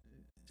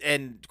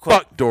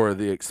Fuck Dora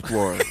the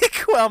Explorer.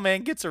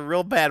 Quailman gets a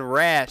real bad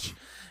rash,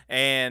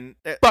 and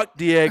Fuck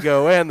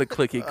Diego and the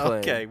Clicky Clan.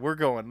 okay, we're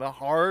going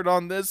hard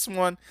on this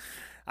one.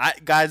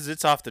 Guys,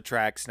 it's off the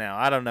tracks now.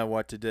 I don't know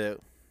what to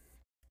do.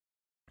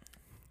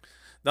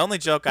 The only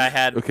joke I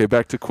had Okay,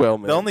 back to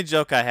Quailman. The only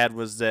joke I had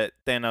was that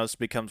Thanos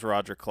becomes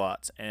Roger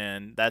Klotz,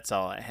 and that's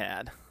all I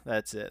had.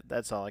 That's it.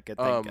 That's all I could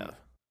think of.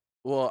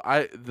 Well,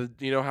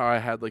 you know how I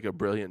had like a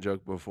brilliant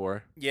joke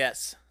before,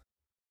 Yes.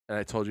 and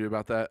I told you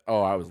about that.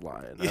 Oh, I was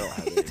lying. I don't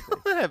have You anything.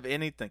 don't have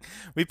anything.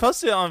 We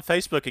posted it on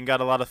Facebook and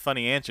got a lot of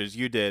funny answers.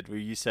 You did, where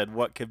you said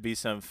what could be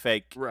some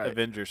fake Right.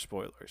 Avengers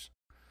spoilers.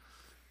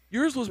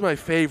 Yours was my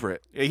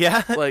favorite.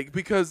 Yeah. Like,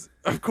 because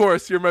of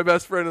course you're my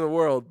best friend in the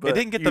world, but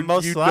didn't get the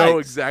most you likes. know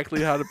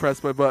exactly how to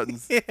press my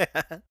buttons. Yeah.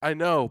 I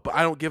know, but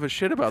I don't give a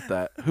shit about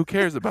that. Who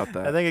cares about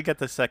that? I think it got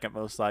the second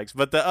most likes.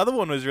 But the other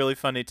one was really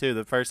funny, too.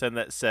 The person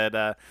that said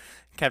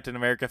Captain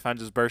America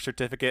finds his birth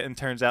certificate and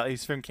turns out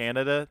he's from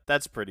Canada.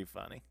 That's pretty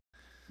funny.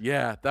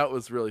 Yeah, that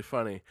was really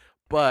funny.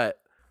 But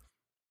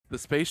the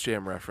Space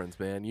Jam reference,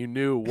 man, you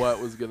knew what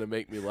was going to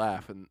make me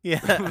laugh, and Yeah.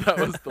 that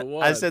was the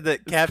one. I said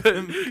that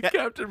Captain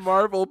Captain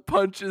Marvel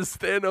punches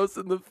Thanos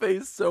in the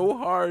face so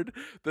hard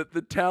that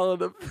the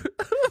talent of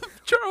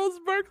Charles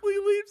Barkley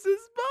leaves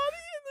his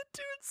body and the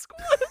Toon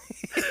Squad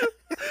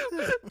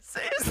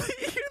saves the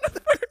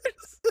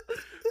universe.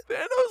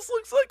 Thanos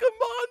looks like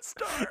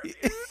a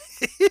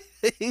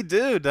monster. He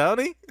do, don't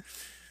he?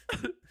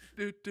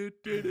 Do, do,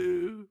 do,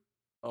 do.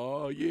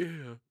 Oh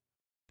yeah.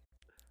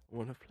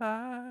 Wanna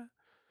fly.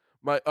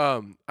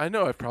 I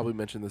know I've probably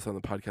mentioned this on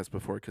the podcast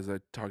before because I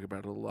talk about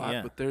it a lot,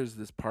 Yeah. but there's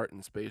this part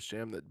in Space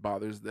Jam that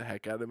bothers the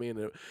heck out of me,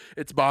 and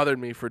it's bothered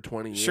me for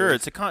 20 years. Sure,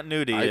 it's a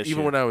continuity issue.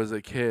 even when I was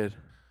a kid.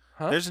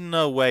 Huh? There's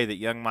no way that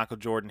young Michael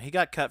Jordan, he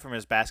got cut from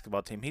his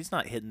basketball team. He's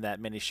not hitting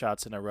that many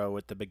shots in a row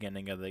at the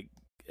beginning of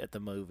the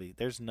movie.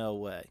 There's no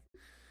way.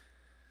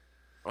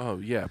 Oh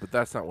yeah, but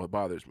that's not what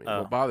bothers me.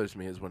 Oh. What bothers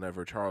me is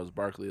whenever Charles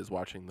Barkley is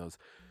watching those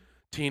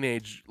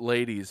teenage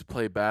ladies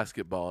play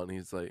basketball, and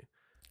he's like,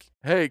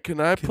 "Hey, can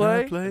I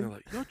play?" play? And they're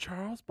like, "You're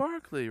Charles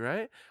Barkley,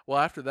 right?" Well,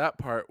 after that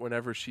part,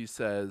 whenever she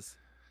says,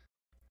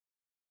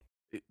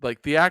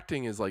 like, the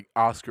acting is like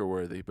Oscar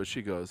worthy, but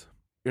she goes,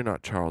 "You're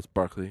not Charles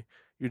Barkley.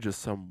 You're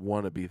just some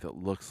wannabe that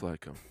looks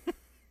like him."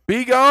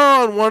 Be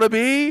gone,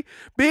 wannabe!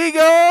 Be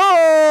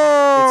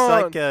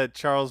gone! It's like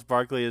Charles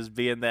Barkley is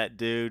being that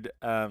dude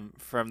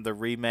from the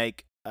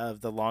remake of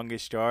The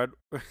Longest Yard.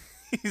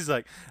 He's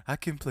like, I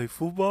can play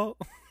football.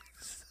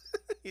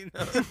 You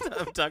know what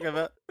I'm talking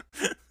about?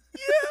 Yeah.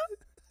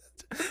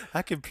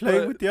 I can play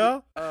But, with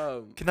y'all.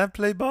 um, Can I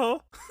play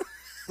ball?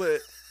 but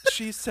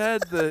she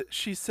said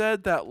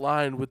that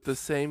line with the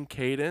same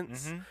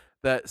cadence Mhm.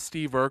 that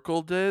Steve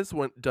Urkel does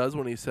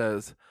when he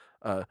says,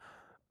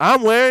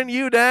 "I'm wearing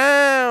you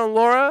down,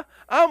 Laura.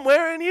 I'm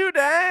wearing you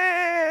down."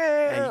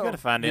 Yeah, you gotta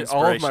find All of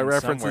inspiration my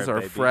references somewhere,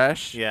 are baby.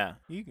 fresh. Yeah.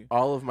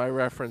 All of my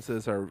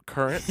references are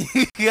current.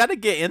 You gotta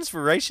get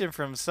inspiration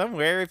from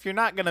somewhere. If you're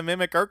not gonna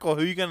mimic Urkel,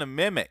 who you gonna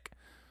mimic?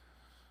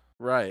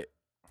 Right.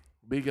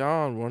 Be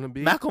gone, wanna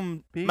be.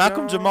 Malcolm Be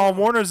Jamal gone.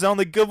 Warner's the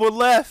only good one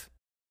left.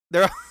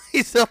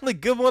 He's the only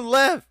good one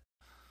left.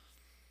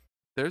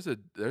 There's a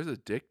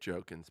dick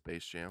joke in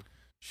Space Jam.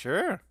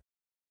 Sure.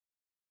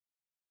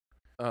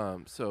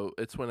 So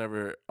it's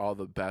whenever all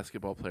the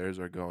basketball players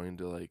are going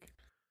to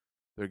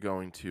they're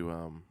going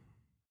to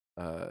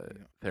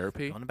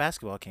therapy, Going to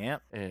basketball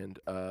camp. and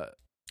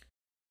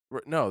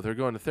no, they're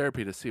going to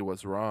therapy to see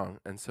what's wrong.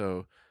 And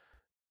so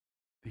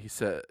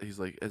he's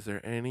like, is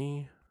there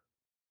any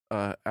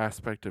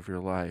aspect of your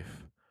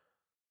life?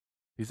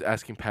 He's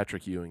asking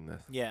Patrick Ewing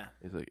this. Yeah.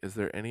 He's like, is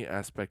there any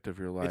aspect of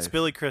your life? It's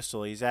Billy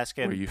Crystal. He's where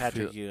asking you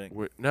Patrick feel- Ewing.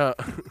 where- no,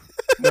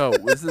 no,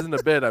 this isn't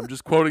a bit. I'm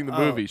just quoting the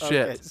movie. Oh,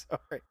 Shit. okay,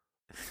 sorry.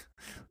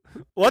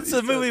 What's He the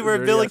said, movie "Is where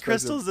there any Billy aspect of-"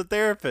 Crystal's the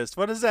therapist?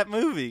 What is that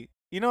movie?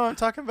 You know what I'm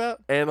talking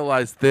about?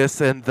 Analyze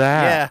this and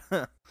that.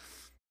 Yeah.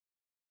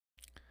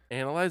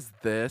 Analyze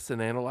this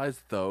and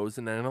analyze those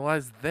and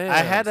analyze them. I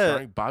had a-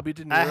 starring Bobby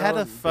De Niro. I had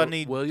a and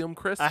funny- William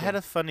Crystal. I had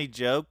a funny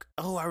joke.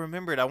 Oh, I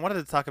remembered. I wanted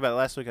to talk about it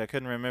last week. I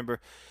couldn't remember.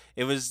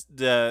 It was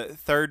the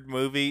third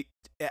movie.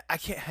 I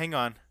can't. Hang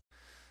on.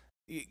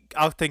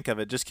 I'll think of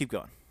it. Just keep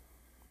going.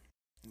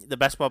 The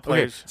basketball Okay,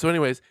 players. so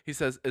anyways, he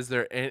says, "Is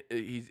there?"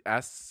 He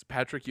asks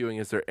Patrick Ewing,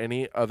 "Is there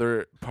any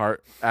other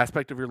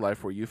aspect of your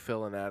life where you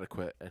feel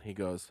inadequate?" And he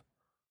goes,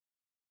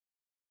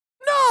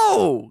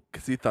 "No,"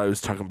 because he thought he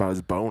was talking about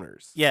his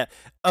boners. Yeah.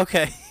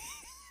 Okay.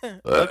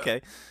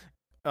 Okay.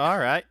 All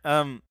right.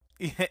 I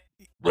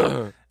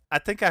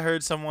think I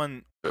heard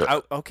someone.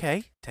 Oh,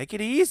 okay. Take it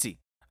easy.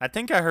 I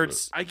think I heard.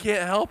 I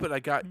can't help it. I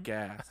got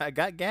gas. I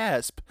got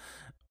gasp.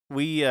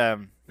 We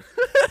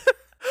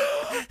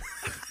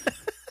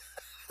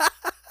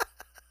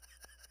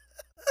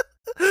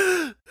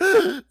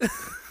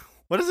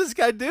What is this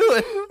guy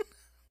doing?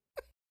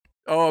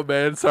 Oh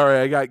man, sorry,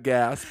 I got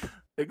gasp.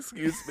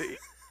 Excuse me.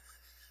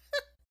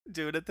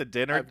 Do it at the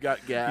dinner. I've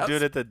got gas. You do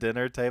it at the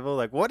dinner table.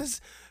 Like, what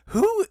is?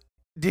 Who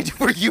did?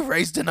 Were you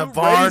raised in a Who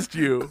barn? raised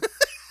you?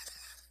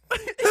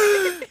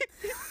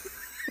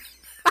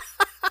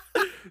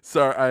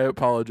 Sorry, I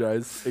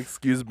apologize.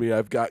 Excuse me,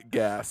 I've got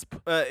gasp.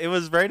 It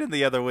was raining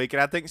the other week,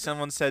 and I think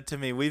someone said to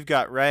me, "We've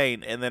got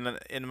rain." And then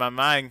in my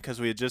mind, because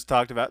we had just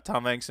talked about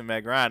Tom Hanks and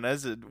Meg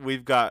Ryan,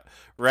 "We've got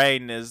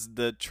rain" is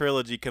the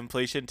trilogy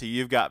completion to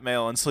 "You've Got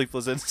Mail" and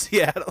 "Sleepless in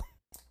Seattle."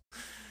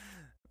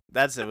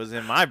 It was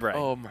in my brain.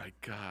 Oh my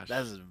gosh. That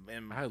was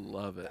in my, I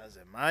love it. that was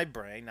in my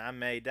brain. I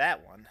made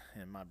that one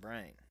in my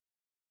brain.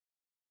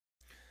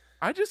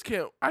 I just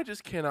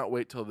cannot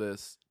wait till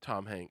this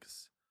Tom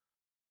Hanks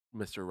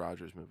Mr.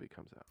 Rogers movie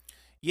comes out.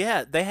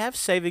 Yeah, they have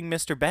Saving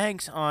Mr.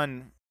 Banks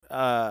on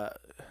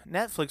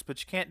Netflix, but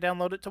you can't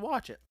download it to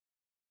watch it.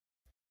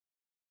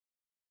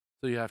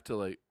 So you have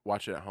to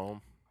watch it at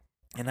home.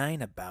 And I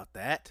ain't about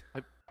that.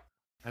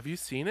 Have you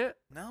seen it?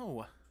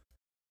 No.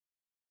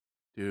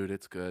 Dude,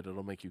 it's good.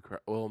 It'll make you cry.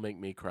 Well, it'll make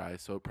me cry,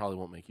 so it probably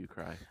won't make you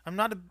cry. I'm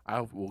not a.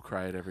 I will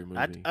cry at every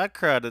movie. I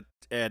cried at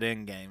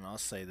Endgame. I'll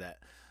say that.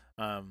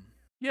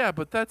 Yeah,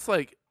 but that's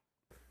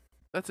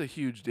a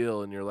huge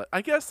deal in your life.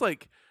 I guess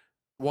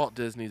Walt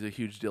Disney's a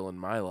huge deal in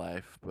my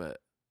life,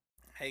 but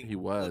Hey, he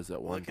was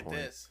at one look at point.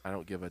 this. I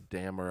don't give a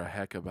damn or a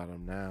heck about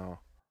him now.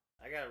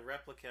 I got a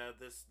replica of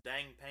this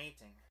dang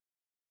painting.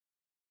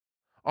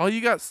 Oh, you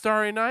got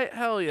Starry Night?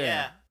 Hell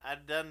yeah. I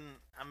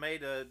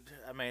made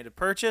a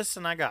purchase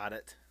and I got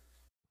it.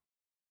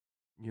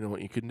 You know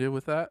what you can do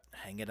with that?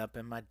 Hang it up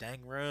in my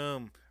dang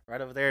room, right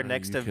over there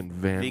next you to can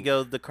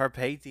Vigo the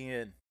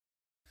Carpathian.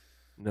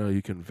 No,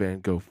 you can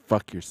go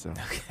fuck yourself.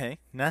 Okay,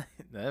 that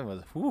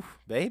was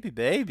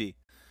baby.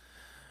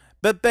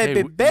 But Hey, baby,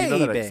 you know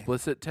that baby.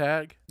 explicit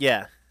tag?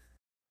 Yeah,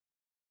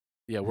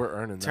 Yeah, we're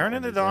earning that.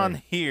 turning one it on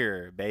today.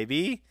 here,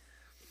 baby.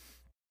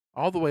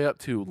 All the way up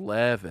to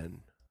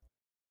 11.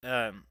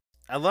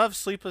 I love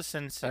Sleepless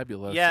in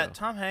Fabulous. Yeah,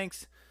 Tom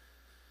Hanks.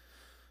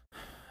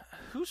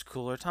 Who's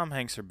cooler, Tom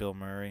Hanks or Bill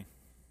Murray?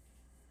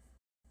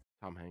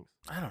 Tom Hanks.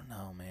 I don't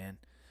know, man.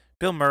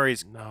 Bill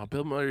Murray's No,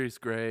 Bill Murray's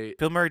great.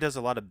 Bill Murray does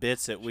a lot of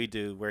bits that we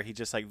do where he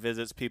just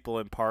visits people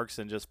in parks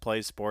and just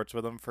plays sports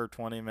with them for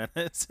 20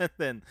 minutes and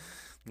then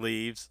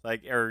leaves,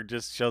 or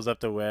just shows up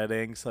to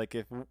weddings.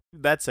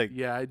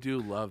 Yeah, I do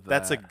love that.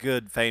 That's a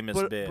good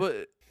famous bit.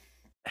 But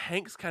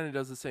Hanks kind of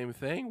does the same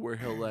thing where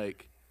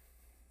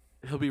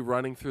he'll be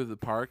running through the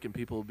park and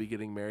people will be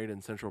getting married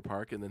in Central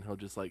Park and then he'll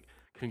just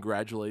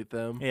congratulate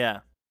them. Yeah.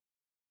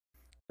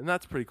 And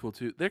that's pretty cool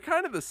too. They're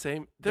kind of the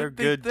same. They're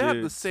good They have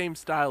the dudes. same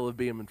style of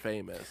being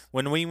famous.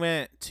 When we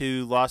went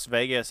to Las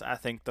Vegas, I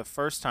think the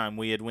first time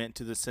we had went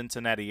to the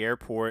Cincinnati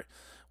airport,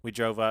 we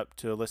drove up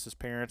to Alyssa's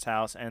parents'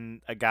 house,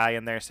 and a guy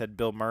in there said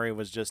Bill Murray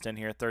was just in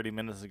here 30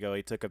 minutes ago.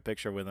 He took a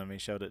picture with him. He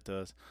showed it to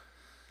us.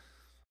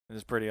 It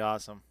was pretty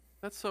awesome.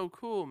 That's so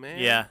cool, man.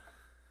 Yeah.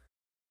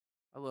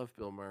 I love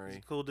Bill He's Murray.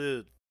 a cool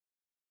dude.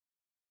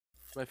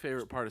 My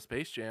favorite part of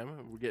Space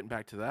Jam. We're getting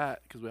back to that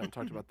because we haven't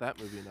talked about that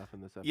movie enough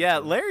in this episode. Yeah,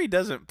 Larry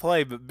doesn't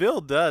play, but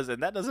Bill does,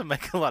 and that doesn't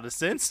make a lot of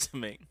sense to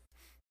me.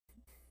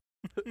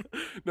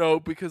 No,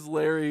 because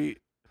Larry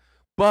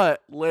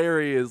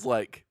is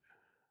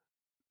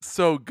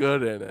so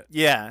good in it.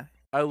 Yeah,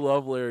 I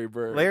love Larry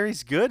Bird.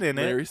 Larry's good in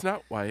it. Larry's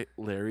not white.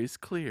 Larry's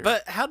clear.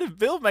 But how did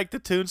Bill make the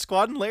Toon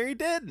Squad and Larry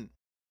didn't?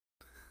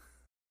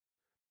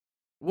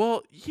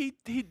 well,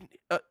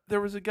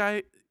 there was a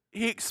guy.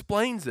 He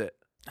explains it.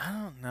 I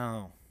don't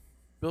know.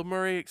 Bill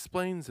Murray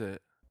explains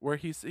it, where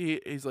he's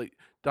like,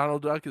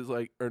 Donald Duck is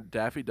like, or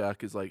Daffy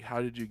Duck is like,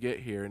 how did you get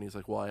here? And he's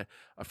like, well,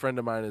 a friend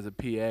of mine is a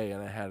PA,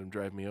 and I had him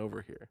drive me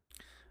over here,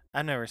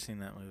 I've never seen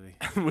that movie.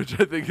 which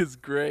I think is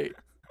great.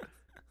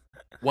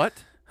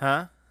 What?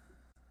 Huh?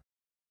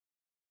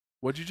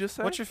 What'd you just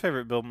say? What's your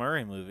favorite Bill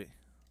Murray movie?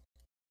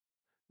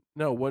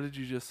 No, what did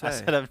you just say? I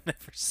said I've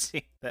never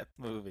seen that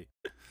movie.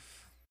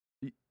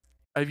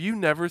 Have you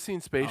never seen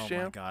Space Oh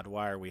Jam? my God,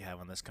 why are we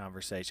having this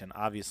conversation?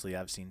 Obviously,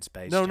 I've seen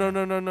Space No, Jam.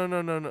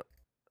 no.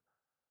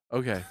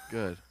 Okay,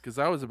 good. Because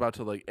I was about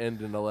to like end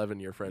an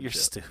 11-year friendship. You're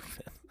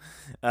stupid.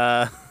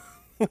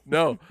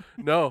 No.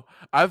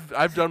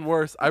 I've done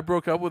worse. I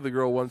broke up with a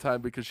girl one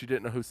time because she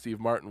didn't know who Steve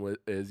Martin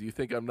is. You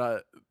think I'm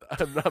not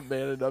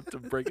man enough to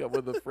break up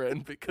with a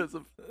friend because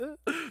of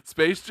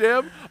Space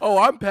Jam? Oh,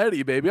 I'm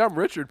petty, baby. I'm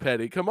Richard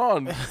Petty. Come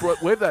on,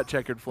 wave that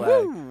checkered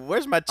flag. Woo,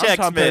 where's my I'm Chex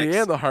Tom Petty Mix?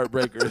 and the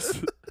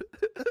Heartbreakers.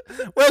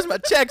 Where's my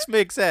Chex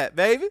Mix at,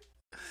 baby?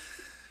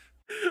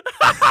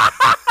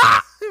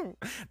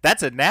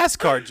 That's a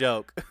NASCAR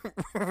joke.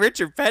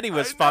 Richard Petty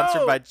was I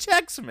sponsored know. by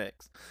Chex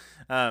Mix.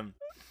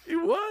 He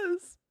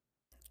was.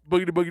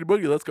 Boogity boogity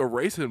boogie. Let's go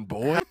racing,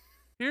 boy.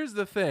 Here's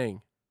the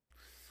thing.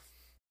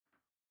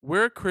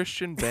 We're a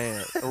Christian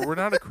band, or we're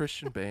not a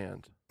Christian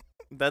band.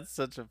 That's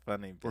such a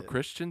funny We're bit.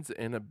 Christians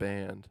in a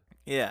band.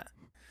 Yeah.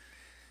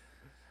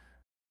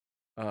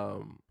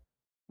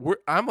 You're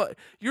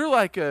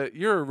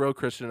a real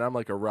Christian. And I'm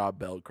like a Rob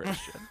Bell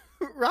Christian.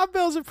 Rob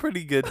Bell's a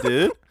pretty good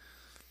dude.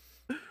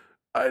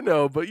 I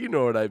know, but you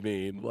know what I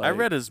mean. Like, I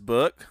read his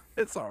book.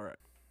 It's all right.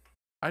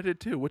 I did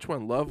too. Which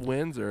one? Love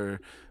Wins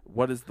or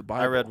What is the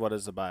Bible? I read What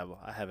is the Bible.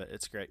 I have it.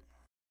 It's great.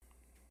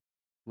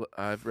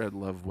 I've read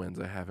Love Wins.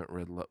 I haven't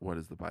read What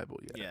is the Bible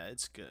yet. Yeah,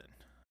 it's good.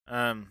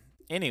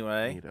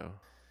 Anyway, Neato.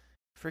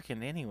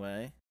 freaking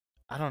anyway.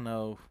 I don't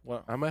know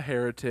what. I'm a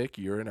heretic.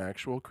 You're an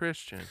actual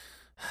Christian.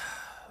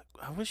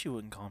 I wish you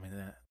wouldn't call me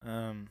that.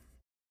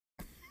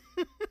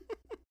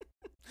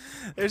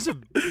 There's a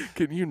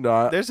Can you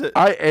not? there's a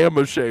I am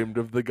ashamed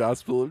of the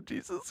gospel of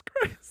Jesus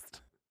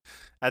Christ.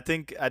 I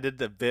think I did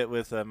the bit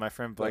with my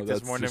friend Blake this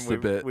that's morning. just a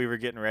bit. We were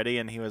getting ready,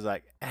 and he was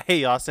like,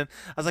 "Hey, Austin."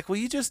 I was like, "Will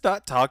you just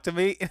not talk to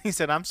me?" And he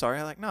said, "I'm sorry."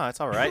 I'm like, "No,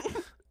 it's all right."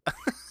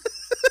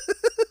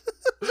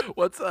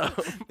 What's up?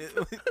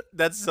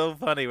 That's so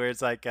funny. Where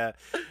it's like,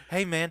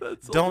 "Hey, man,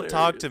 That's don't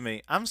talk to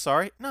hilarious. me." I'm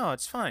sorry. No,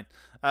 it's fine.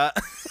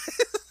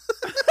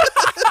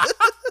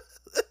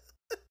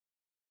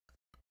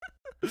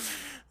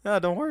 No,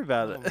 don't worry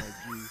about it.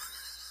 Oh,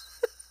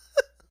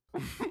 my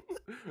geez.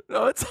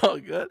 No, it's all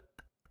good.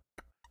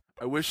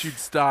 I wish you'd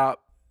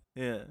stop.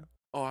 Yeah,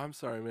 Oh, I'm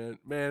sorry, man.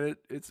 Man, it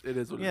is what it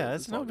is. yeah,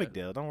 it's no all big good.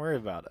 deal. Don't worry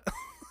about it.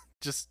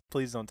 Just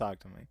please don't talk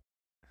to me.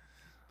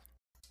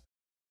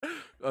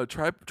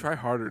 Try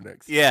harder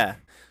next. Yeah,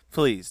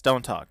 please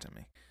don't talk to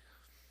me.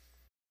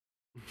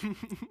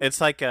 It's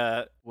like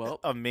Well,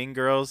 a Mean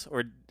Girls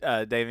where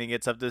Damien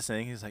gets up to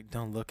sing. He's like,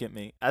 "Don't look at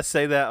me." I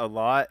say that a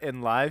lot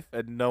in life,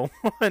 and no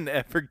one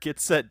ever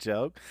gets that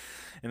joke,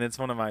 and it's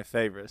one of my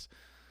favorites.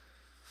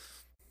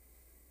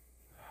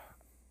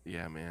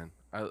 yeah, man.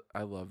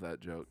 I love that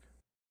joke.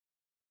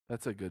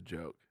 That's a good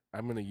joke.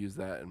 I'm gonna use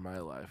that in my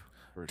life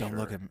for Don't sure.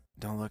 look at me.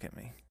 Don't look at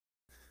me.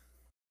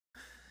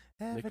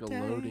 Every day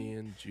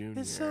Nickelodeon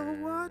Junior. is so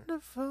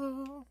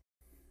wonderful.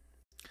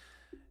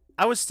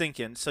 I was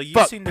thinking. So you've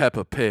Fuck seen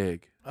Peppa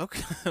Pig.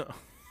 Okay.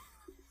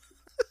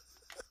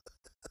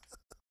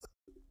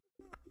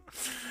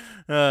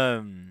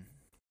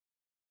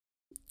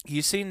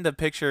 You seen the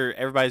picture?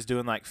 Everybody's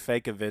doing like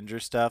fake Avenger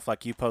stuff.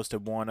 Like you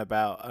posted one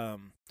about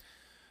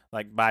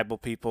like Bible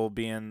people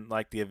being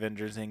like the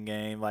Avengers in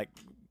game, like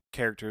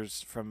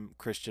characters from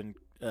Christian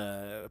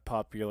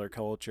popular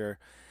culture.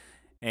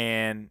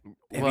 And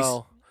have you s-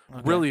 Well,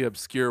 okay. really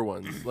obscure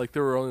ones. Like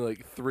there were only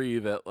like 3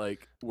 that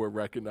like were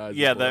recognizable.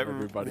 Yeah, that and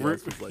everybody ru-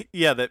 else was like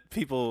yeah, that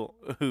people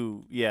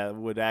who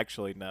would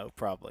actually know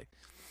probably.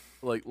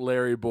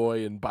 Larry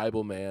Boy and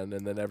Bible Man,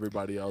 and then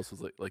everybody else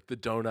was like the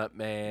Donut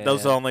Man.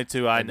 Those are the only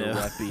two I and the knew.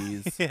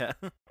 Reppies. Yeah.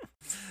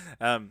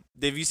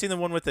 Have you seen the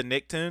one with the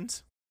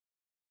Nicktoons?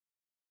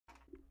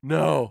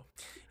 No.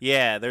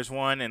 Yeah, there's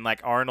one, and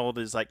like Arnold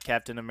is like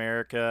Captain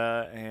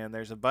America, and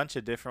there's a bunch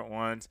of different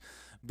ones.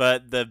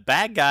 But the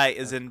bad guy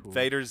is That's cool.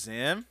 Invader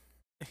Zim.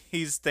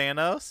 He's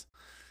Thanos.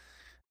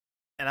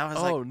 And I was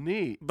Oh, like,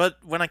 neat. but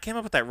when I came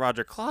up with that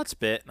Roger Klotz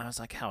bit, and I was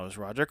like, how is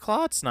Roger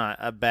Klotz not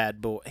a bad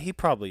boy? He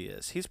probably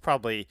is. He's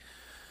probably.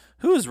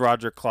 Who is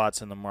Roger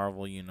Klotz in the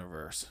Marvel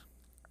Universe?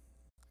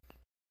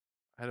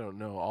 I don't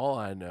know. All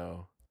I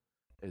know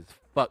is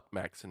fuck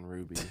Max and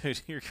Ruby.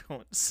 Dude, you're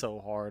going so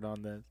hard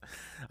on this.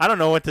 I don't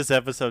know what this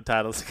episode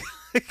title's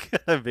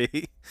gonna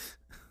be.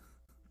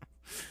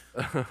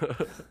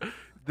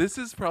 This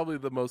is probably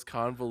the most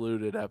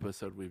convoluted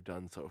episode we've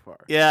done so far.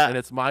 Yeah. and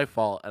it's my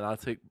fault, and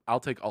I'll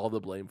take all the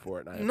blame for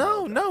it. And I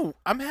No, apologize. no,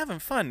 I'm having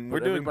fun. We're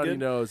But doing everybody good.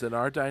 knows in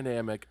our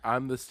dynamic,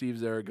 I'm the Steve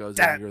Zaragoza,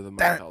 Da- and you're the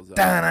da- Mike Calzone.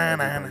 da- na-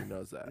 na- Everybody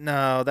knows that.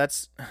 No,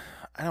 that's.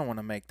 I don't want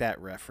to make that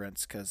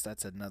reference because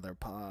that's another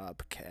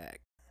podcast,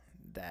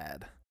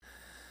 Dad.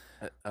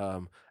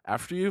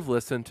 After you've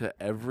listened to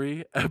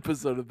every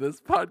episode of this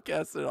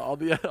podcast and all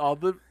the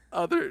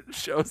other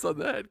shows on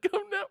the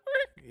Headgum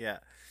Network, Yeah.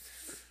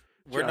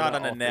 We're shout not out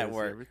on a All Fantasy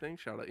network. Everything.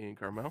 Shout out Ian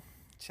Carmel.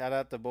 Shout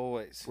out the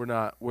boys. We're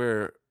not.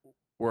 We're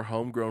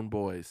homegrown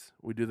boys.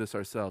 We do this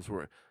ourselves.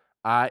 We're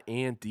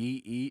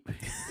INDE.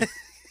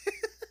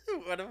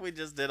 What if we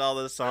just did all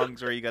those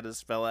songs where you got to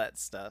spell that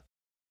stuff?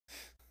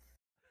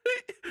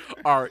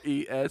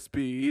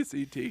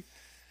 RESPECT.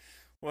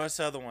 What's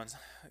the other ones?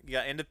 You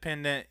got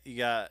Independent. You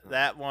got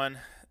that one.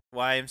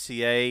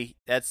 YMCA.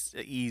 That's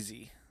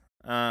easy.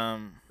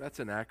 That's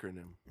an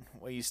acronym.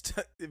 Well,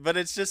 but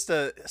it's just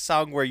a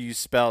song where you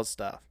spell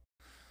stuff.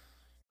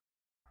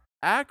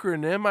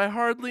 Acronym? I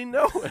hardly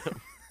know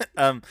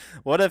him.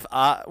 What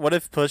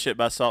if Push It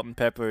by Salt and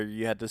Pepper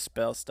you had to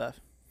spell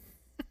stuff?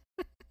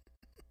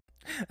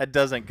 That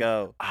doesn't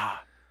go.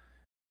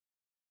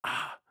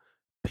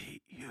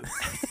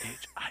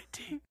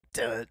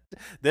 PUSHIT.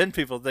 Then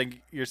people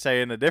think you're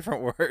saying a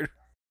different word.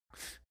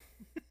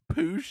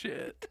 Push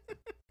it.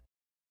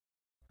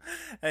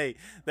 Hey,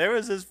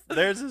 there's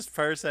this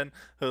person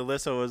who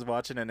Alyssa was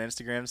watching an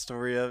Instagram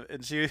story of,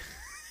 and she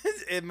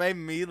it made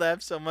me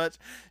laugh so much.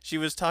 She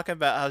was talking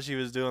about how she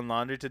was doing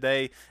laundry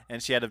today,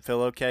 and she had a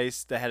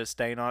pillowcase that had a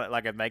stain on it,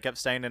 like a makeup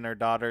stain, and her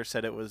daughter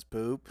said it was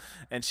poop,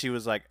 and she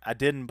was like, "I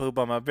didn't poop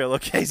on my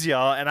pillowcase,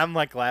 y'all," and I'm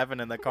like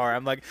laughing in the car.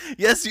 I'm like,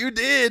 "Yes, you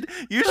did.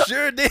 You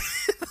sure did."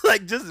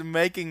 Like just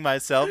making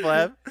myself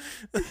laugh.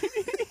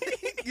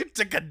 You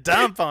took a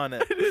dump on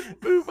it. I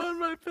didn't poop on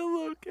my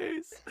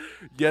pillowcase.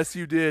 Yes,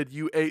 you did.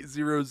 You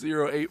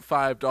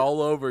 80085'd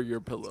all over your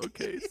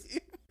pillowcase.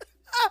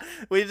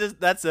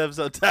 That's the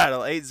episode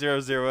title,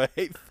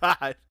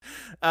 80085.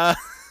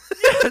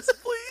 Yes,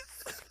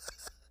 please.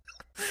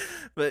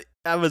 But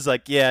I was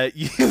like, yeah,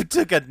 you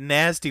took a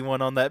nasty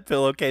one on that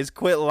pillowcase.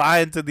 Quit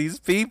lying to these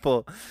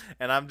people.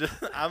 And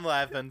I'm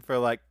laughing for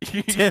like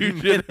 10 you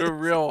minutes.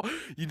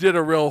 did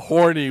a real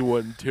horny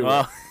one to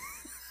Well, it.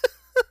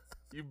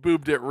 You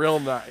boobed it real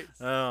nice.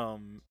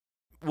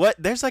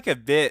 there's like a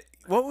bit.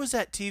 What was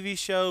that TV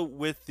show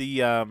with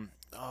the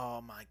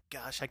oh my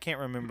gosh, I can't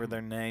remember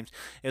their names.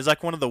 It was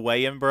like one of the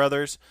Wayans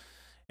brothers,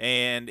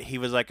 and he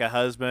was like a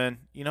husband.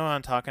 You know what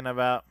I'm talking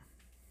about?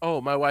 Oh,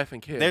 My Wife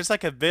and Kids. There's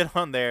like a bit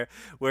on there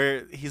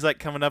where he's like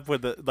coming up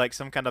with like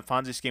some kind of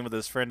Ponzi scheme with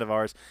this friend of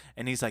ours,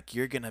 and he's like,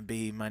 "You're gonna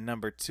be my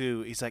number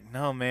 2." He's like,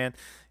 "No, man."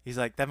 He's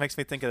like, "That makes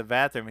me think of the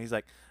bathroom." He's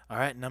like, "All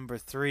right, number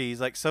 3."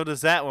 He's like, "So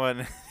does that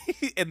one."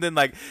 And then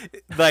like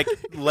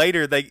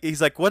later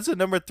he's like, "What's a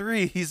number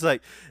 3?" He's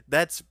like,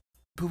 "That's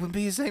poop and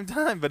pee at the same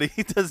time," but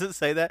he doesn't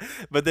say that.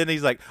 But then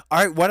he's like, "All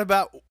right, what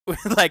about,"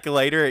 like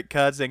later it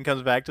cuts and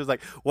comes back to, it's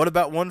like, "What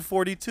about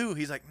 142?"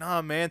 He's like,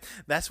 "Nah, man,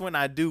 that's when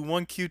I do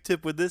one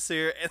Q-tip with this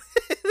here."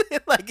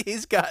 And like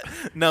he's got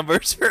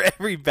numbers for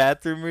every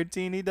bathroom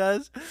routine he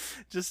does.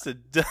 Just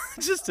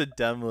a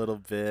dumb little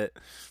bit.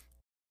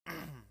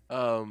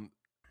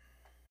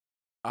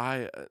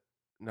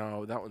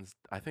 No, that one's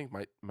I think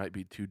might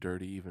be too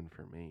dirty even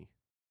for me.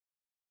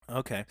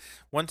 Okay,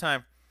 one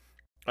time.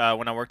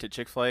 When I worked at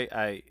Chick-fil-A,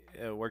 I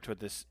worked with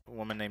this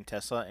woman named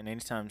Tesla, and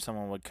anytime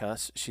someone would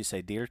cuss, she'd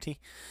say "dirty,"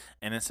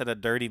 and instead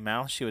of "dirty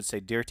mouse," she would say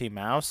 "dirty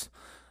mouse."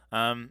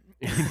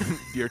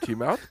 Dirty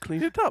mouth,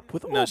 clean it up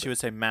with No, she would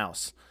say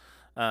 "mouse."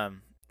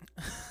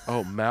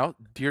 Oh, mouth,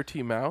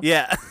 dirty mouth.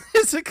 Yeah,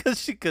 it's because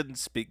she couldn't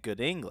speak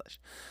good English.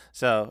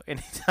 So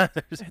anytime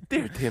there's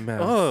Dirty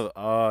mouth.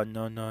 oh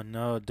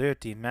no,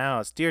 dirty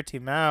mouse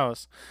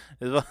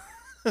is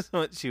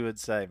what she would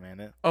say,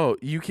 man. Oh,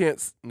 you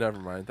can't. Never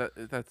mind.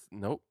 That's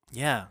nope.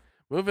 Yeah.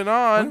 Moving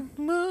on.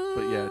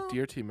 But yeah,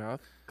 dirty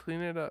mouth,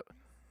 clean it up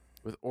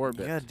with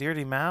Orbit. Yeah,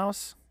 dirty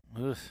mouse.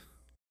 Ugh.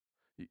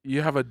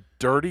 You have a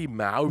dirty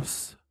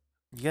mouse.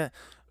 Yeah.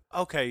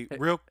 Okay, Hey,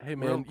 real man,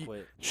 real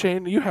quick.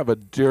 Shane, you have a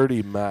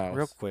dirty mouse.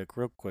 Real quick.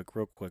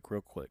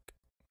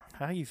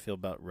 How you feel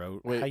about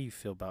Wait. How you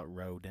feel about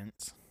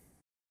rodents?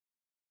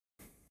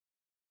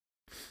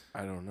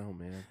 I don't know,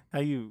 man.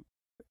 Let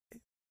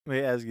me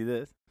ask you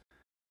this.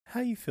 How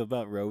you feel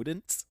about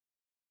rodents?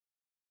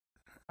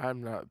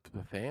 I'm not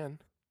a fan.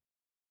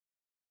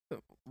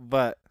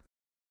 But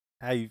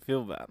how you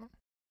feel about them?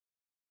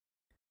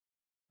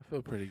 I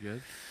feel pretty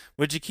good.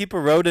 Would you keep a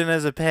rodent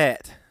as a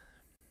pet?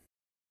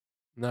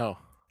 No.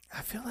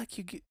 I feel like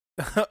you get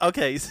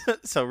okay.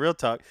 So real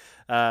talk.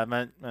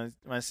 My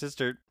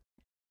sister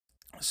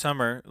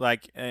Summer,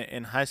 like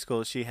in high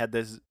school, she had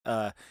this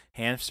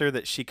hamster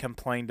that she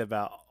complained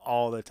about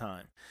all the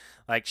time.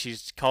 Like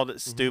she's called it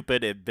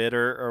stupid, it bit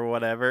her or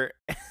whatever.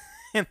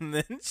 And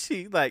then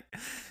she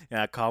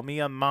called me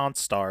a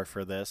monster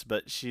for this.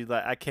 But she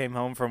I came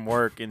home from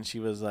work and she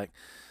was like,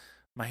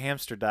 my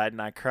hamster died,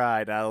 and I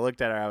cried. I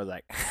looked at her. I was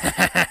like,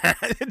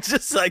 it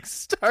just like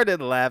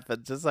started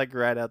laughing, just like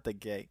right out the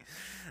gate.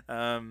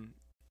 Damn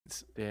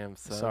son.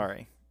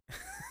 Sorry.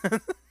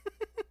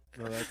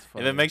 No, that's If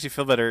funny. it makes you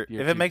feel better,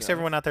 You're if it too makes fast.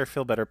 everyone out there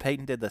feel better,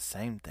 Peyton did the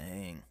same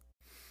thing.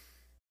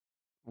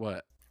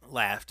 What?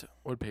 Laughed,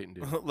 What'd Peyton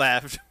do?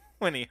 laughed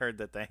when he heard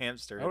that the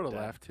hamster. I had would have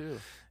died. laughed too.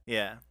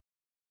 Yeah.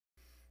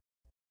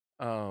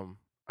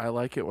 I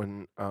like it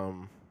when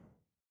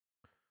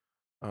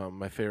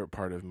my favorite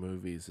part of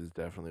movies is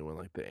definitely when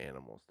like the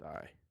animals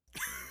die.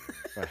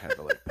 If I had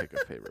to like pick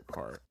a favorite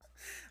part.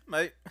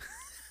 My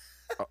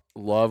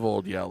Love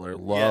Old Yeller.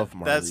 Love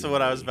Marley. that's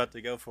what I was Lee. about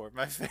to go for.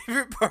 My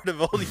favorite part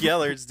of Old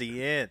Yeller's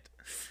the end.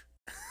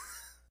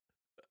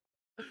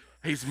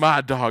 He's my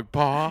dog,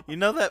 paw. You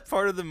know that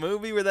part of the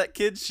movie where that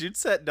kid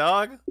shoots that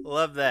dog?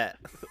 Love that.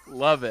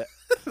 Love it.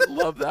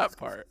 Love that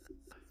part.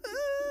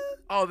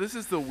 Oh, this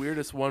is the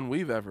weirdest one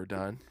we've ever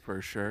done, for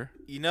sure.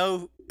 You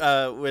know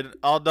when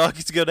all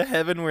dogs go to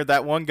heaven where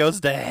that one goes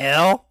to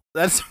hell?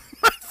 That's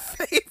my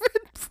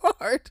favorite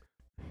part.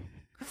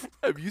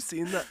 Have you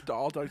seen that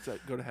All Dogs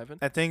That Go to Heaven?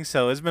 I think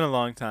so. It's been a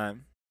long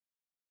time.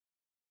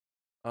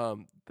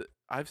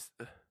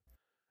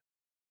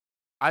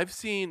 I've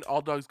seen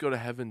All Dogs Go to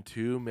Heaven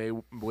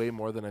 2 way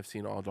more than I've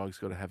seen All Dogs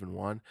Go to Heaven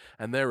 1.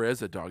 And there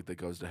is a dog that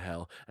goes to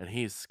hell, and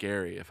he's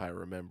scary if I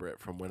remember it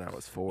from when I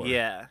was 4.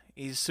 Yeah,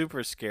 he's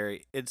super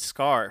scary. It's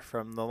Scar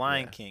from The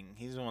Lion Yeah. King.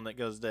 He's the one that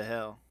goes to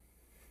hell.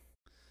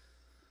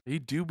 He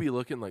do be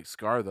looking like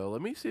Scar, though.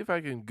 Let me see if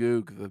I can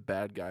Goog the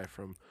bad guy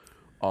from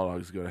All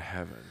Dogs Go to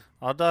Heaven.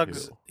 All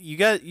dogs.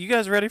 Ew. You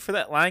guys ready for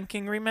that Lion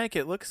King remake?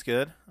 It looks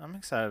good. I'm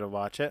excited to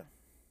watch it.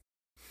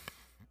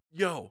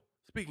 Yo,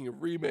 speaking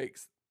of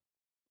remakes,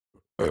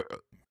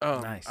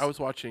 Nice. I was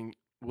watching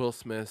Will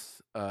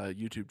Smith's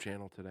YouTube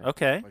channel today.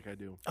 Okay. Like I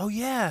do. Oh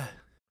yeah.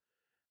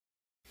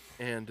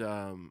 And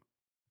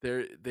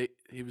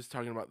he was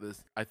talking about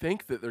this. I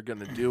think that they're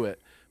gonna do it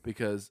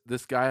because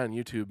this guy on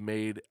YouTube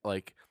made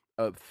like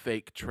a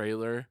fake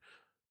trailer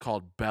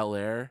called Bel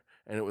Air,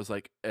 and it was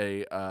like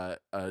a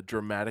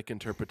dramatic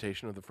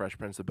interpretation of the Fresh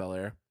Prince of Bel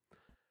Air.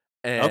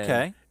 And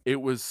Okay. it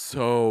was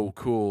so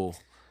cool.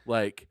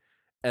 Like,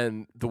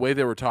 and the way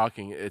they were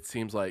talking, it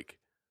seems like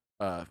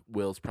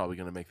Will's probably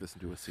gonna make this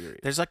into a series.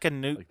 There's like a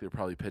new Like they're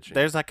probably pitching.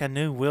 There's like a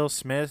new Will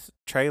Smith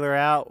trailer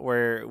out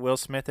where Will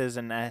Smith is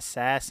an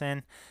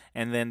assassin,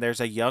 and then there's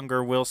a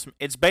younger Will Smith.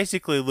 It's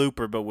basically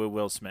Looper, but with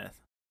Will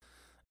Smith.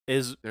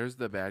 There's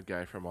the bad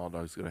guy from All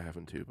Dogs Go to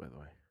Heaven too, by the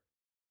way.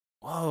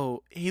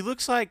 Whoa, he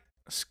looks like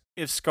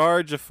if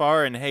Scar,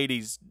 Jafar, and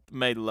Hades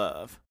made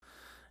love,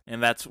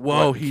 and that's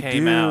Whoa, what he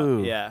came out.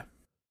 do. Yeah.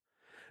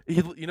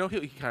 He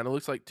kind of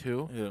looks like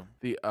too Who?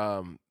 the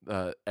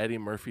Eddie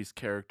Murphy's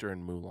character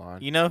in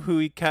Mulan. You know who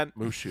he kind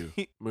Mushu.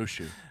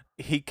 Mushu.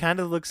 he kind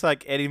of looks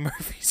like Eddie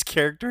Murphy's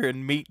character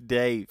in Meet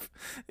Dave.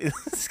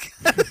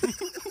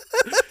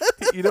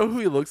 You know who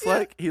he looks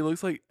like? He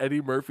looks like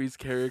Eddie Murphy's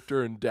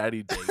character in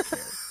Daddy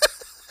Daycare.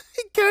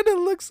 He kind of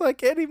looks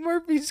like Eddie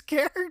Murphy's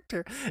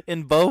character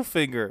in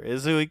Bowfinger.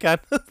 Is who he kind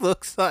of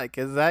looks like.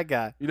 Is that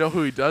guy? You know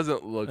who he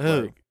doesn't look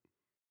Who? like?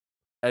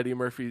 Eddie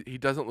Murphy. He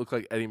doesn't look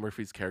like Eddie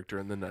Murphy's character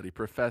in The Nutty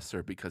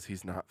Professor because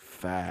he's not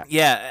fat.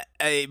 Yeah,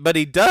 but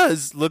he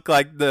does look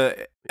like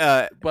the.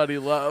 Buddy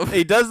Love.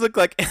 He does look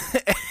like.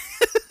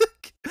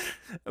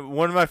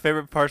 One of my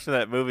favorite parts of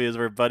that movie is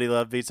where Buddy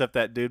Love beats up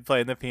that dude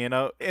playing the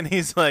piano, and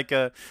he's like,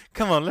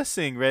 "Come on, let's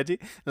sing, Reggie.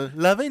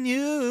 Loving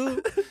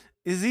you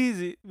is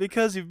easy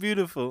because you're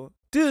beautiful."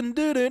 Doo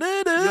doo doo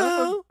doo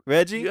doo.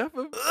 Reggie. You have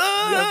a,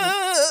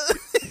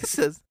 He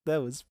says that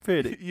was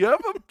pretty. you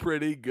have a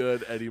pretty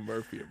good Eddie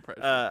Murphy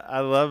impression. I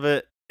love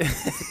it.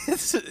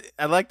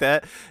 I like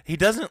that. He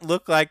doesn't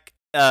look like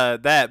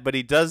that, but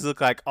he does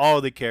look like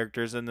all the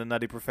characters in the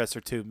Nutty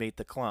Professor 2 Meet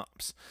the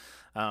Clumps.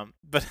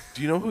 But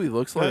Do you know who he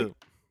looks like? Who?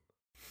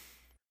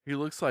 He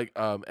looks like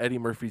Eddie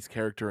Murphy's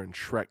character in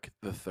Shrek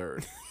the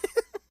Third.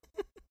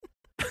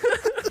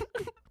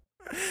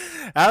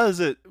 how is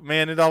it,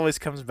 man? It always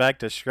comes back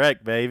to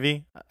Shrek,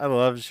 baby. I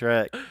love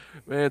Shrek.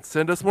 Man,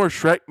 send us more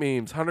Shrek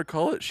memes. Hunter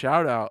Cullett,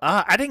 shout out.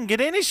 I didn't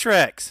get any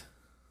Shreks.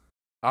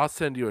 I'll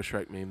send you a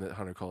Shrek meme that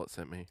Hunter Cullett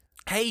sent me.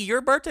 Hey,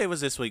 your birthday was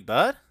this week,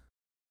 bud.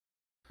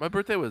 My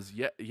birthday was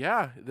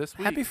this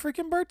week. Happy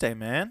freaking birthday,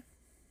 man.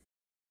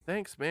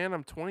 Thanks, man.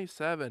 I'm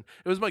 27.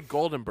 It was my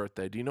golden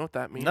birthday. Do you know what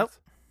that means? Nope.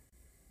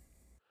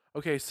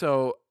 Okay,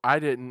 so I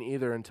didn't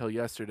either until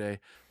yesterday.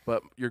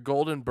 But your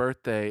golden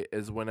birthday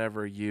is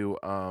whenever you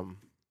turn.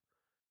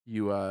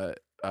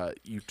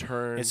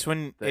 It's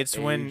when the it's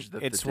when age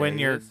that it's the when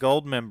day your is.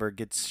 gold member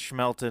gets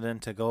smelted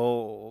into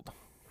gold.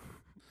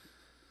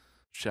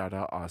 Shout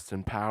out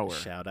Austin Power.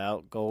 Shout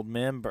out gold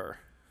member.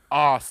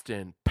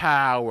 Austin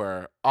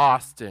Power.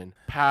 Austin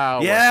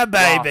Power. Yeah,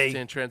 baby.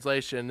 Austin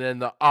translation, then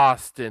the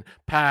Austin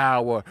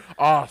Power.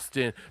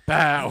 Austin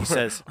Power. He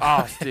says,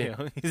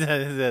 Austin. he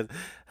says,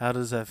 "How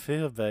does that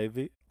feel,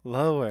 baby?"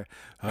 Lower.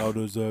 How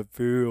does that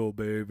feel,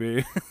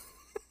 baby?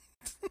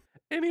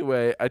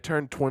 Anyway, I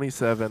turned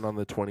 27 on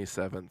the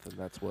 27th, and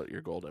that's what your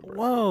golden birthday.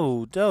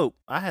 Whoa, dope!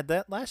 I had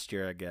that last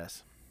year, I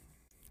guess.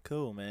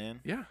 Cool,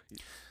 man.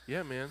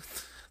 Yeah, man.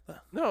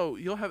 No,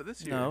 you'll have it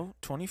this year. No,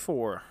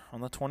 24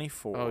 on the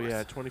 24th. Oh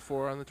yeah,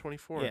 24 on the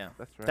 24th. Yeah,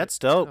 That's right. that's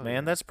dope, Hell man.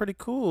 yeah. That's pretty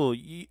cool.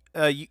 You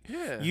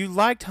Yeah. you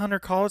liked Hunter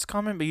Collett's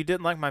comment, but you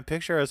didn't like my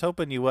picture. I was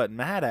hoping you wasn't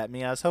mad at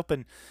me. I was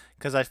hoping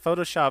because I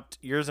photoshopped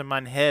yours and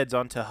mine heads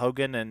onto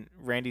Hogan and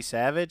Randy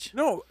Savage.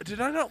 No,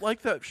 did I not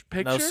like that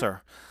picture? No,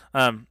 sir.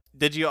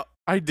 Did you?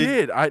 I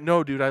did. I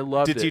no, dude. I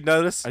loved it. Did you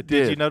notice? I Did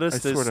you did. notice I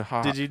this? swear to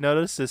God. Did you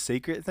notice the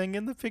secret thing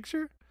in the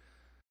picture?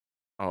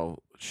 Oh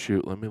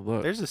shoot, let me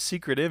look. There's a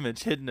secret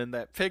image hidden in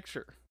that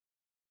picture.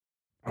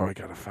 Oh, I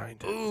gotta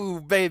find it. Ooh,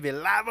 baby,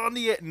 live on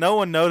the air. No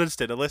one noticed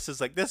it.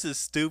 Alyssa's like, this is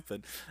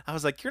stupid. I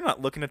was like, you're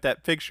not looking at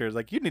that picture. I was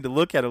like, you need to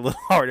look at it a little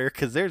harder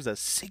because there's a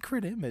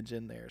secret image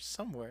in there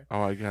somewhere.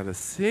 Oh, I gotta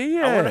see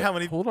it. I wonder how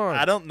many. Hold on.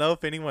 I don't know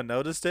if anyone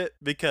noticed it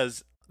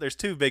because there's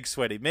two big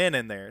sweaty men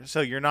in there. So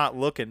you're not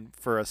looking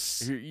for a.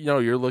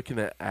 You're looking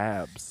at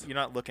abs. You're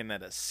not looking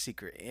at a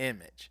secret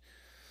image.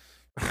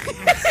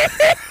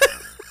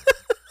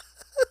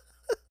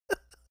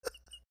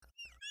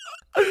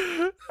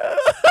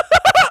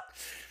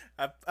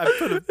 I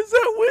put a, Is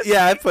that whiskey?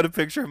 yeah, I put a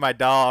picture of my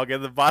dog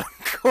in the bottom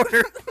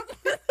corner.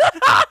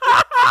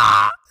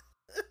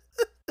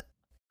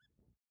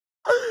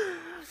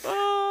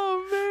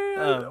 Oh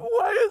man,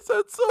 why is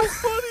that so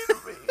funny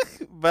to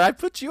me? But I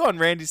put you on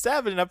Randy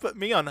Savage and I put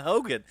me on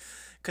Hogan,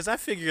 because I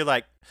figure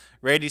like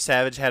Randy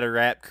Savage had a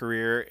rap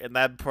career and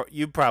that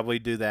you probably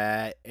do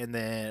that, and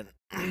then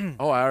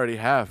Oh, I already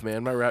have,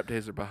 man. My rap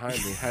days are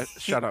behind me.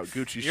 Shout out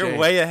Gucci you're Shane.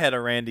 way ahead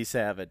of Randy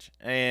Savage.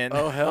 And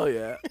Oh hell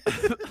yeah.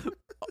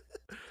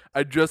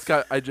 I just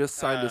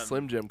signed a Um,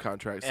 Slim Jim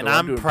contract, so and I'm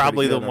I'm doing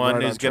probably pretty the good. I'm one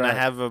right who's on gonna track.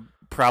 have a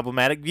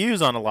problematic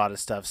views on a lot of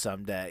stuff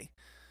someday.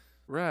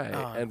 Right,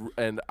 Oh.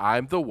 and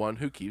I'm the one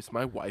who keeps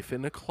my wife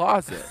in a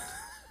closet.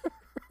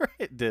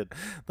 Right, dude.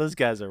 Those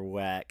guys are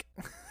whack.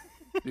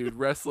 Dude,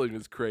 wrestling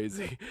is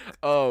crazy.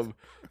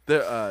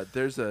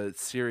 There's a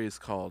series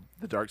called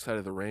The Dark Side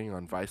of the Ring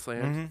on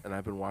Viceland, Mhm. and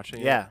I've been watching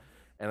it. Yeah.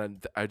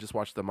 And I just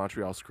watched the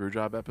Montreal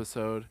Screwjob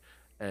episode.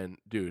 And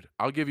dude,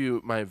 I'll give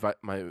you my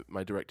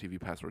DirecTV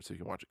password so you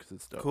can watch it because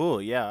it's dope.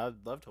 Cool. Yeah,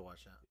 I'd love to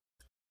watch that.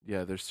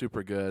 Yeah, they're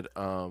super good.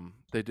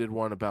 They did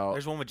one about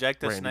There's one with Jack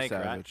the Randy Snake,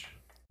 right? Savage.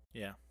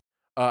 Yeah.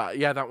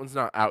 Yeah, that one's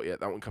not out yet.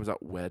 That one comes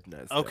out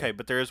Wednesday. Okay,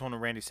 but there is one with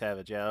Randy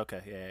Savage. Yeah.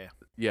 Okay. Yeah.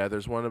 Yeah,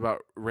 there's one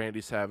about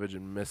Randy Savage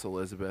and Miss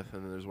Elizabeth,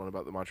 and then there's one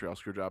about the Montreal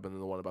Screwjob, and then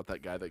the one about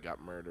that guy that got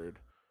murdered.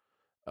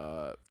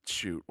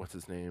 Shoot, what's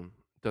his name?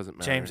 Doesn't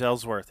matter. James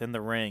Ellsworth in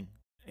the ring.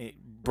 Right.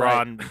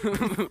 Braun.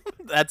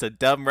 That's a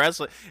dumb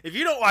wrestling. If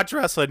you don't watch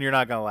wrestling, you're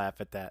not gonna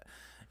laugh at that.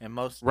 And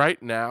most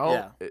Right now,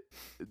 Yeah.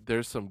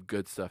 there's some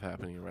good stuff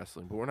happening in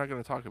wrestling, but we're not going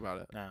to talk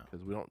about it no,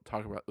 because we don't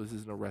talk about. This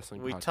isn't a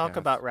wrestling. we podcast. talk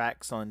about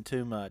wrestling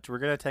too much. We're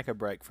gonna take a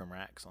break from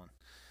wrestling.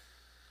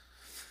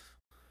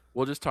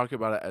 We'll just talk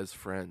about it as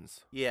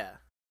friends. Yeah,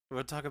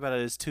 we'll talk about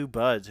it as two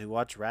buds who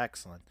watch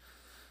wrestling.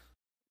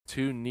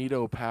 Two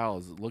neato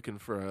pals looking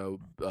for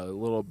a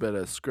little bit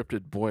of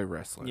scripted boy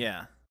wrestling.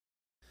 Yeah.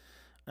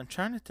 I'm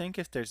trying to think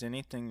if there's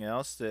anything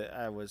else that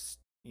I was,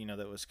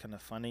 that was kind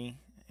of funny.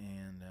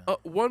 And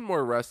One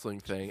more wrestling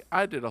thing.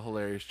 I did a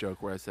hilarious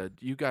joke where I said,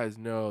 "You guys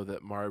know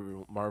that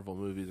Marvel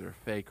movies are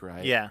fake,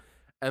 right?" yeah,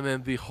 And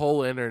then the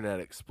whole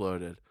internet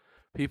exploded.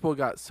 People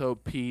got so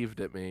peeved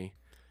at me,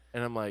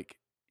 and I'm like,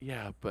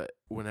 "Yeah, but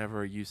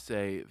whenever you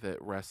say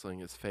that wrestling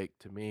is fake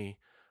to me,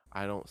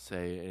 I don't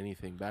say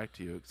anything back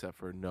to you except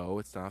for no,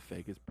 it's not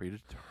fake. It's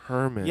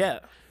predetermined." yeah.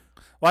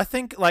 Well, I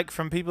think like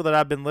from people that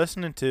I've been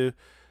listening to,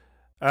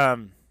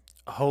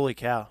 holy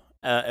cow,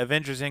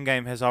 Avengers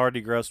Endgame has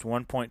already grossed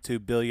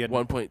 $1.2 billion.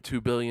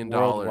 $1.2 billion,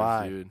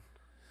 Worldwide. dude.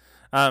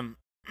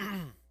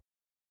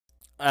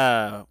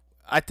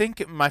 I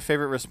think my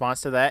favorite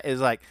response to that is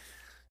like,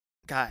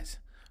 guys,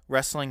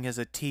 wrestling is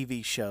a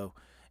TV show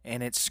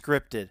and it's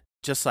scripted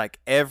just like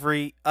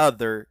every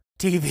other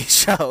TV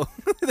show.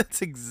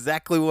 That's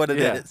exactly what it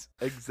is.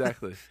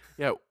 Exactly.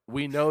 Yeah,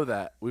 we know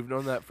that. We've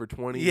known that for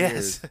 20 Yes.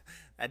 years.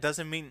 That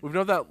doesn't mean We've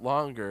known that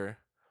longer,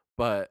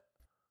 but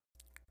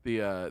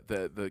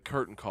the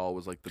curtain call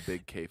was like the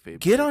big kayfabe.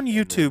 get thing, on and then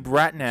YouTube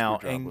right now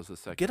Screwjob and was the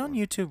second get on one.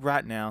 YouTube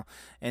right now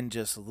and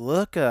just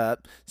look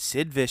up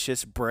Sid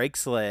Vicious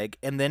breaks leg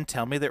and then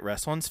tell me that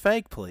wrestling's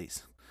fake,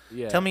 please.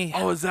 Yeah. Tell me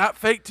Oh, is that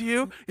fake to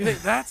you? You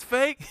think that's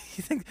fake?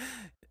 You think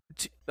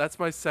That's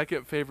my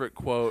second favorite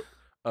quote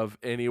of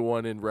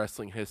anyone in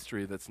wrestling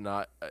history that's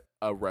not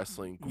a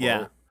wrestling quote.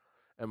 Yeah.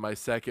 And my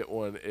second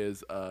one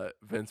is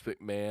Vince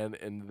McMahon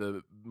in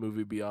the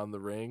movie Beyond the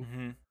Ring.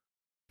 Mhm.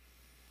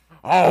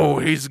 Oh,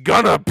 he's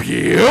gonna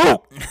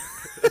puke.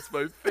 That's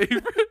my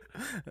favorite.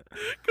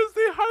 Because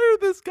they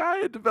hired this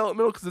guy in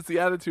developmental because it's the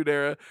Attitude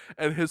Era,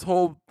 and his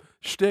whole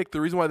shtick,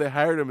 the reason why they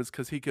hired him is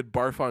because he could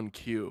barf on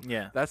cue.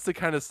 Yeah. That's the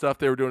kind of stuff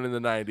they were doing in the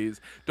 90s.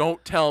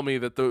 Don't tell me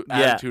that the Yeah.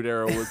 Attitude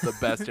Era was the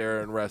best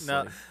era in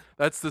wrestling.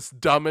 That's the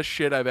dumbest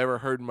shit I've ever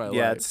heard in my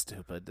Yeah, life. it's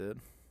stupid,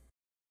 dude.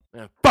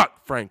 Yeah,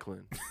 fuck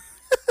Franklin.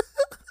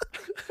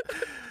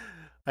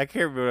 I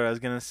can't remember what I was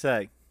gonna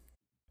say.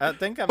 I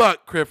think I'm.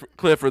 Fuck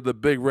Clifford the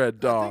Big Red I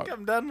Dog. think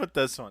I'm done with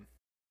this one.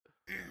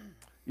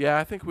 Yeah,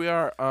 I think we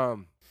are.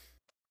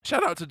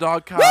 Shout out to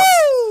Dog Cop.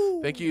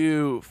 Woo! Thank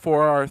you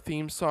for our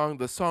theme song.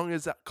 The song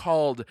is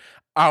called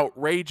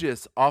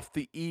Outrageous off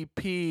the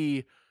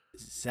EP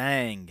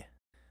Zang.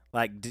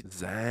 Like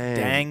Zang.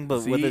 dang,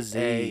 but with a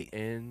Z.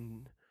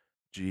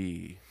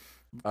 Z-A-N-G.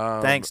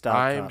 Thanks, Dog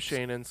I'm Cops.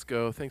 Shane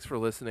Ensko. Thanks for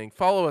listening.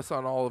 Follow us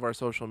on all of our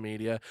social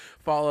media.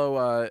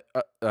 Follow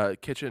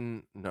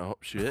Kitchen. No,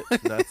 shit.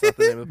 That's not the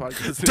name of the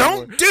podcast.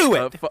 Don't do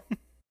it.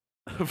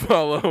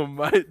 Follow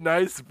my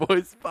Nice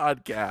Voice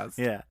Podcast.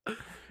 Yeah.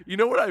 You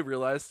know what I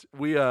realized?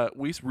 We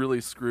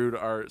really screwed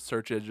our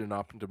search engine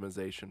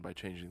optimization by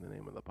changing the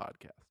name of the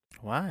podcast.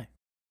 Why?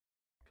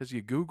 Because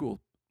you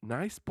Google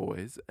Nice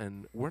Boys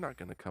and we're not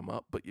going to come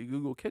up, but you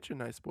Google Kitchen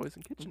Nice Boys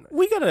and Kitchen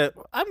Nice.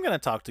 I'm gonna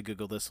talk to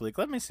Google this week.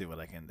 Let me see what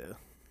I can do.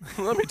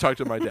 Let me talk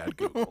to my dad,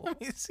 Google.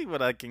 Let me see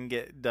what I can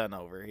get done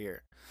over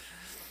here.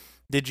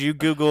 Did you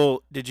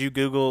Google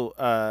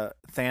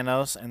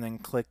Thanos and then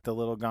click the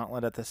little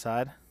gauntlet at the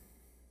side?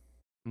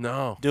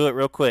 No. Do it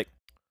real quick.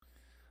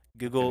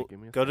 Google. give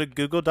me a Go to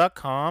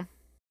google.com.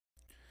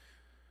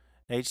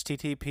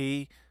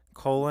 HTTP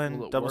Will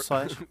it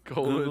work?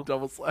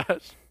 Google.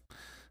 //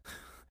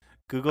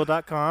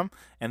 Google.com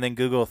and then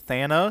Google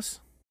Thanos.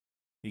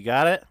 You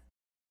got it?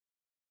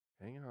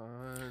 Hang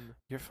on.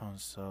 Your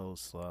phone's so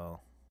slow.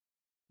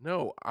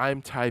 No,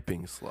 I'm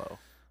typing slow.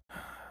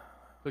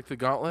 Click the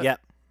gauntlet. Yep.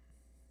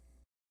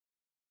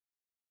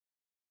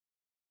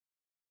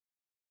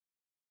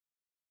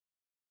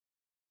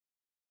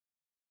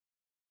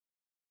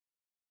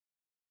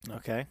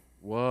 Okay.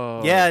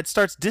 Whoa. Yeah, it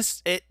starts go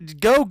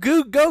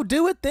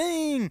do a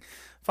thing.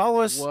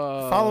 Follow us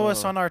Whoa.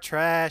 on our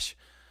trash.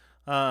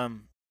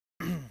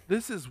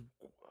 This is.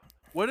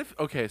 What if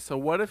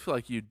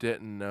like you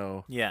didn't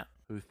know Yeah.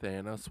 who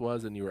Thanos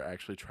was and you were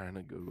actually trying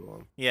to Google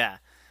him? Yeah.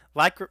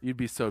 You'd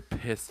be so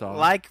pissed off.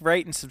 Like,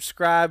 rate, and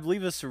subscribe.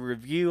 Leave us a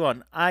review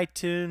on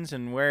iTunes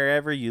and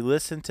wherever you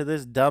listen to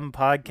this dumb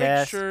podcast.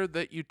 Make sure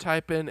that you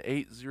type in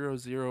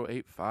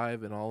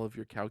 80085 in all of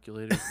your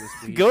calculators this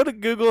week. Go to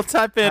Google,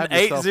 type in Have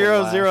yourself a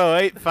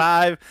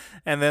 80085,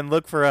 and then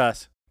look for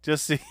us.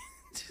 Just see.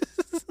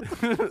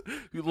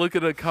 You look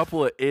at a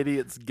couple of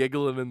idiots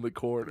giggling in the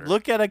corner.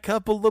 Look at a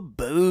couple of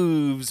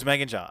boobs.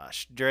 Megan,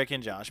 Josh. Drake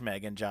and Josh.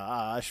 Megan,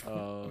 Josh.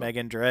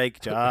 Megan,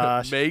 Drake,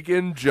 Josh.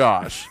 Megan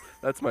Josh.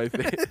 That's my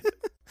favorite.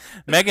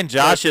 Megan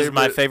Josh is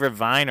my favorite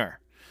Viner.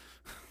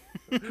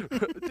 Damn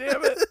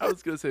it. I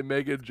was going to say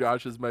Megan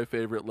Josh is my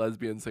favorite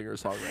lesbian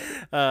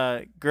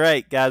singer-songwriter.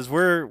 Great, guys.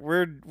 We're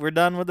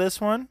done with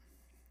this one.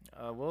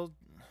 I'm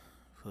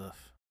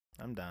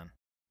done.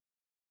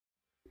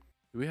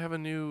 Do we have a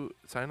new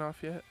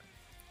sign-off yet?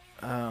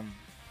 I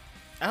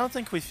don't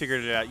think we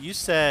figured it out. You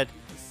said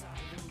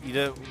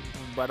I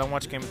don't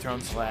watch Game of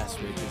Thrones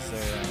last week. Is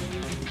there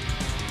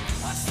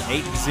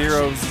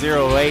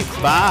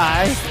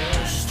 80085?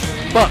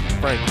 Fuck,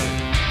 Franklin.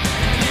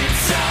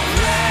 It's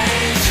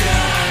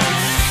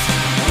outrageous.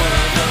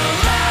 We're the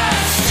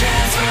last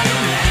chance for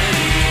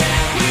humanity,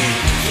 and we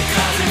keep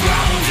causing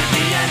problems at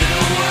the end of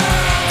the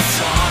world.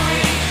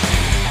 Sorry.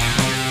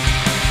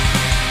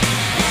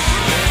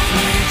 If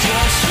we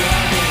just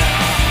shrug it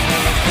off,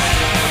 we're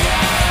better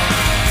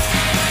off.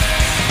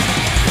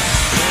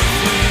 If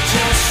we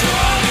just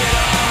shrug it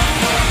off,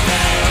 we're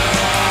better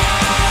off.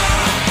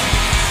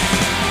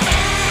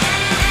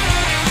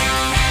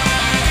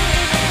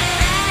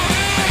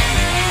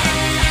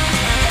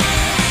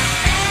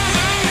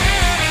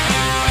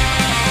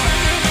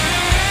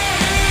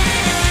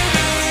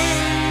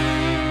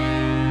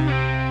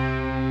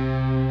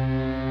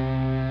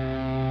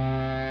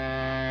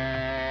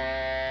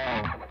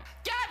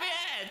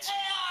 Garbage!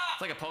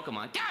 It's like a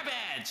Pokemon.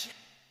 Garbage!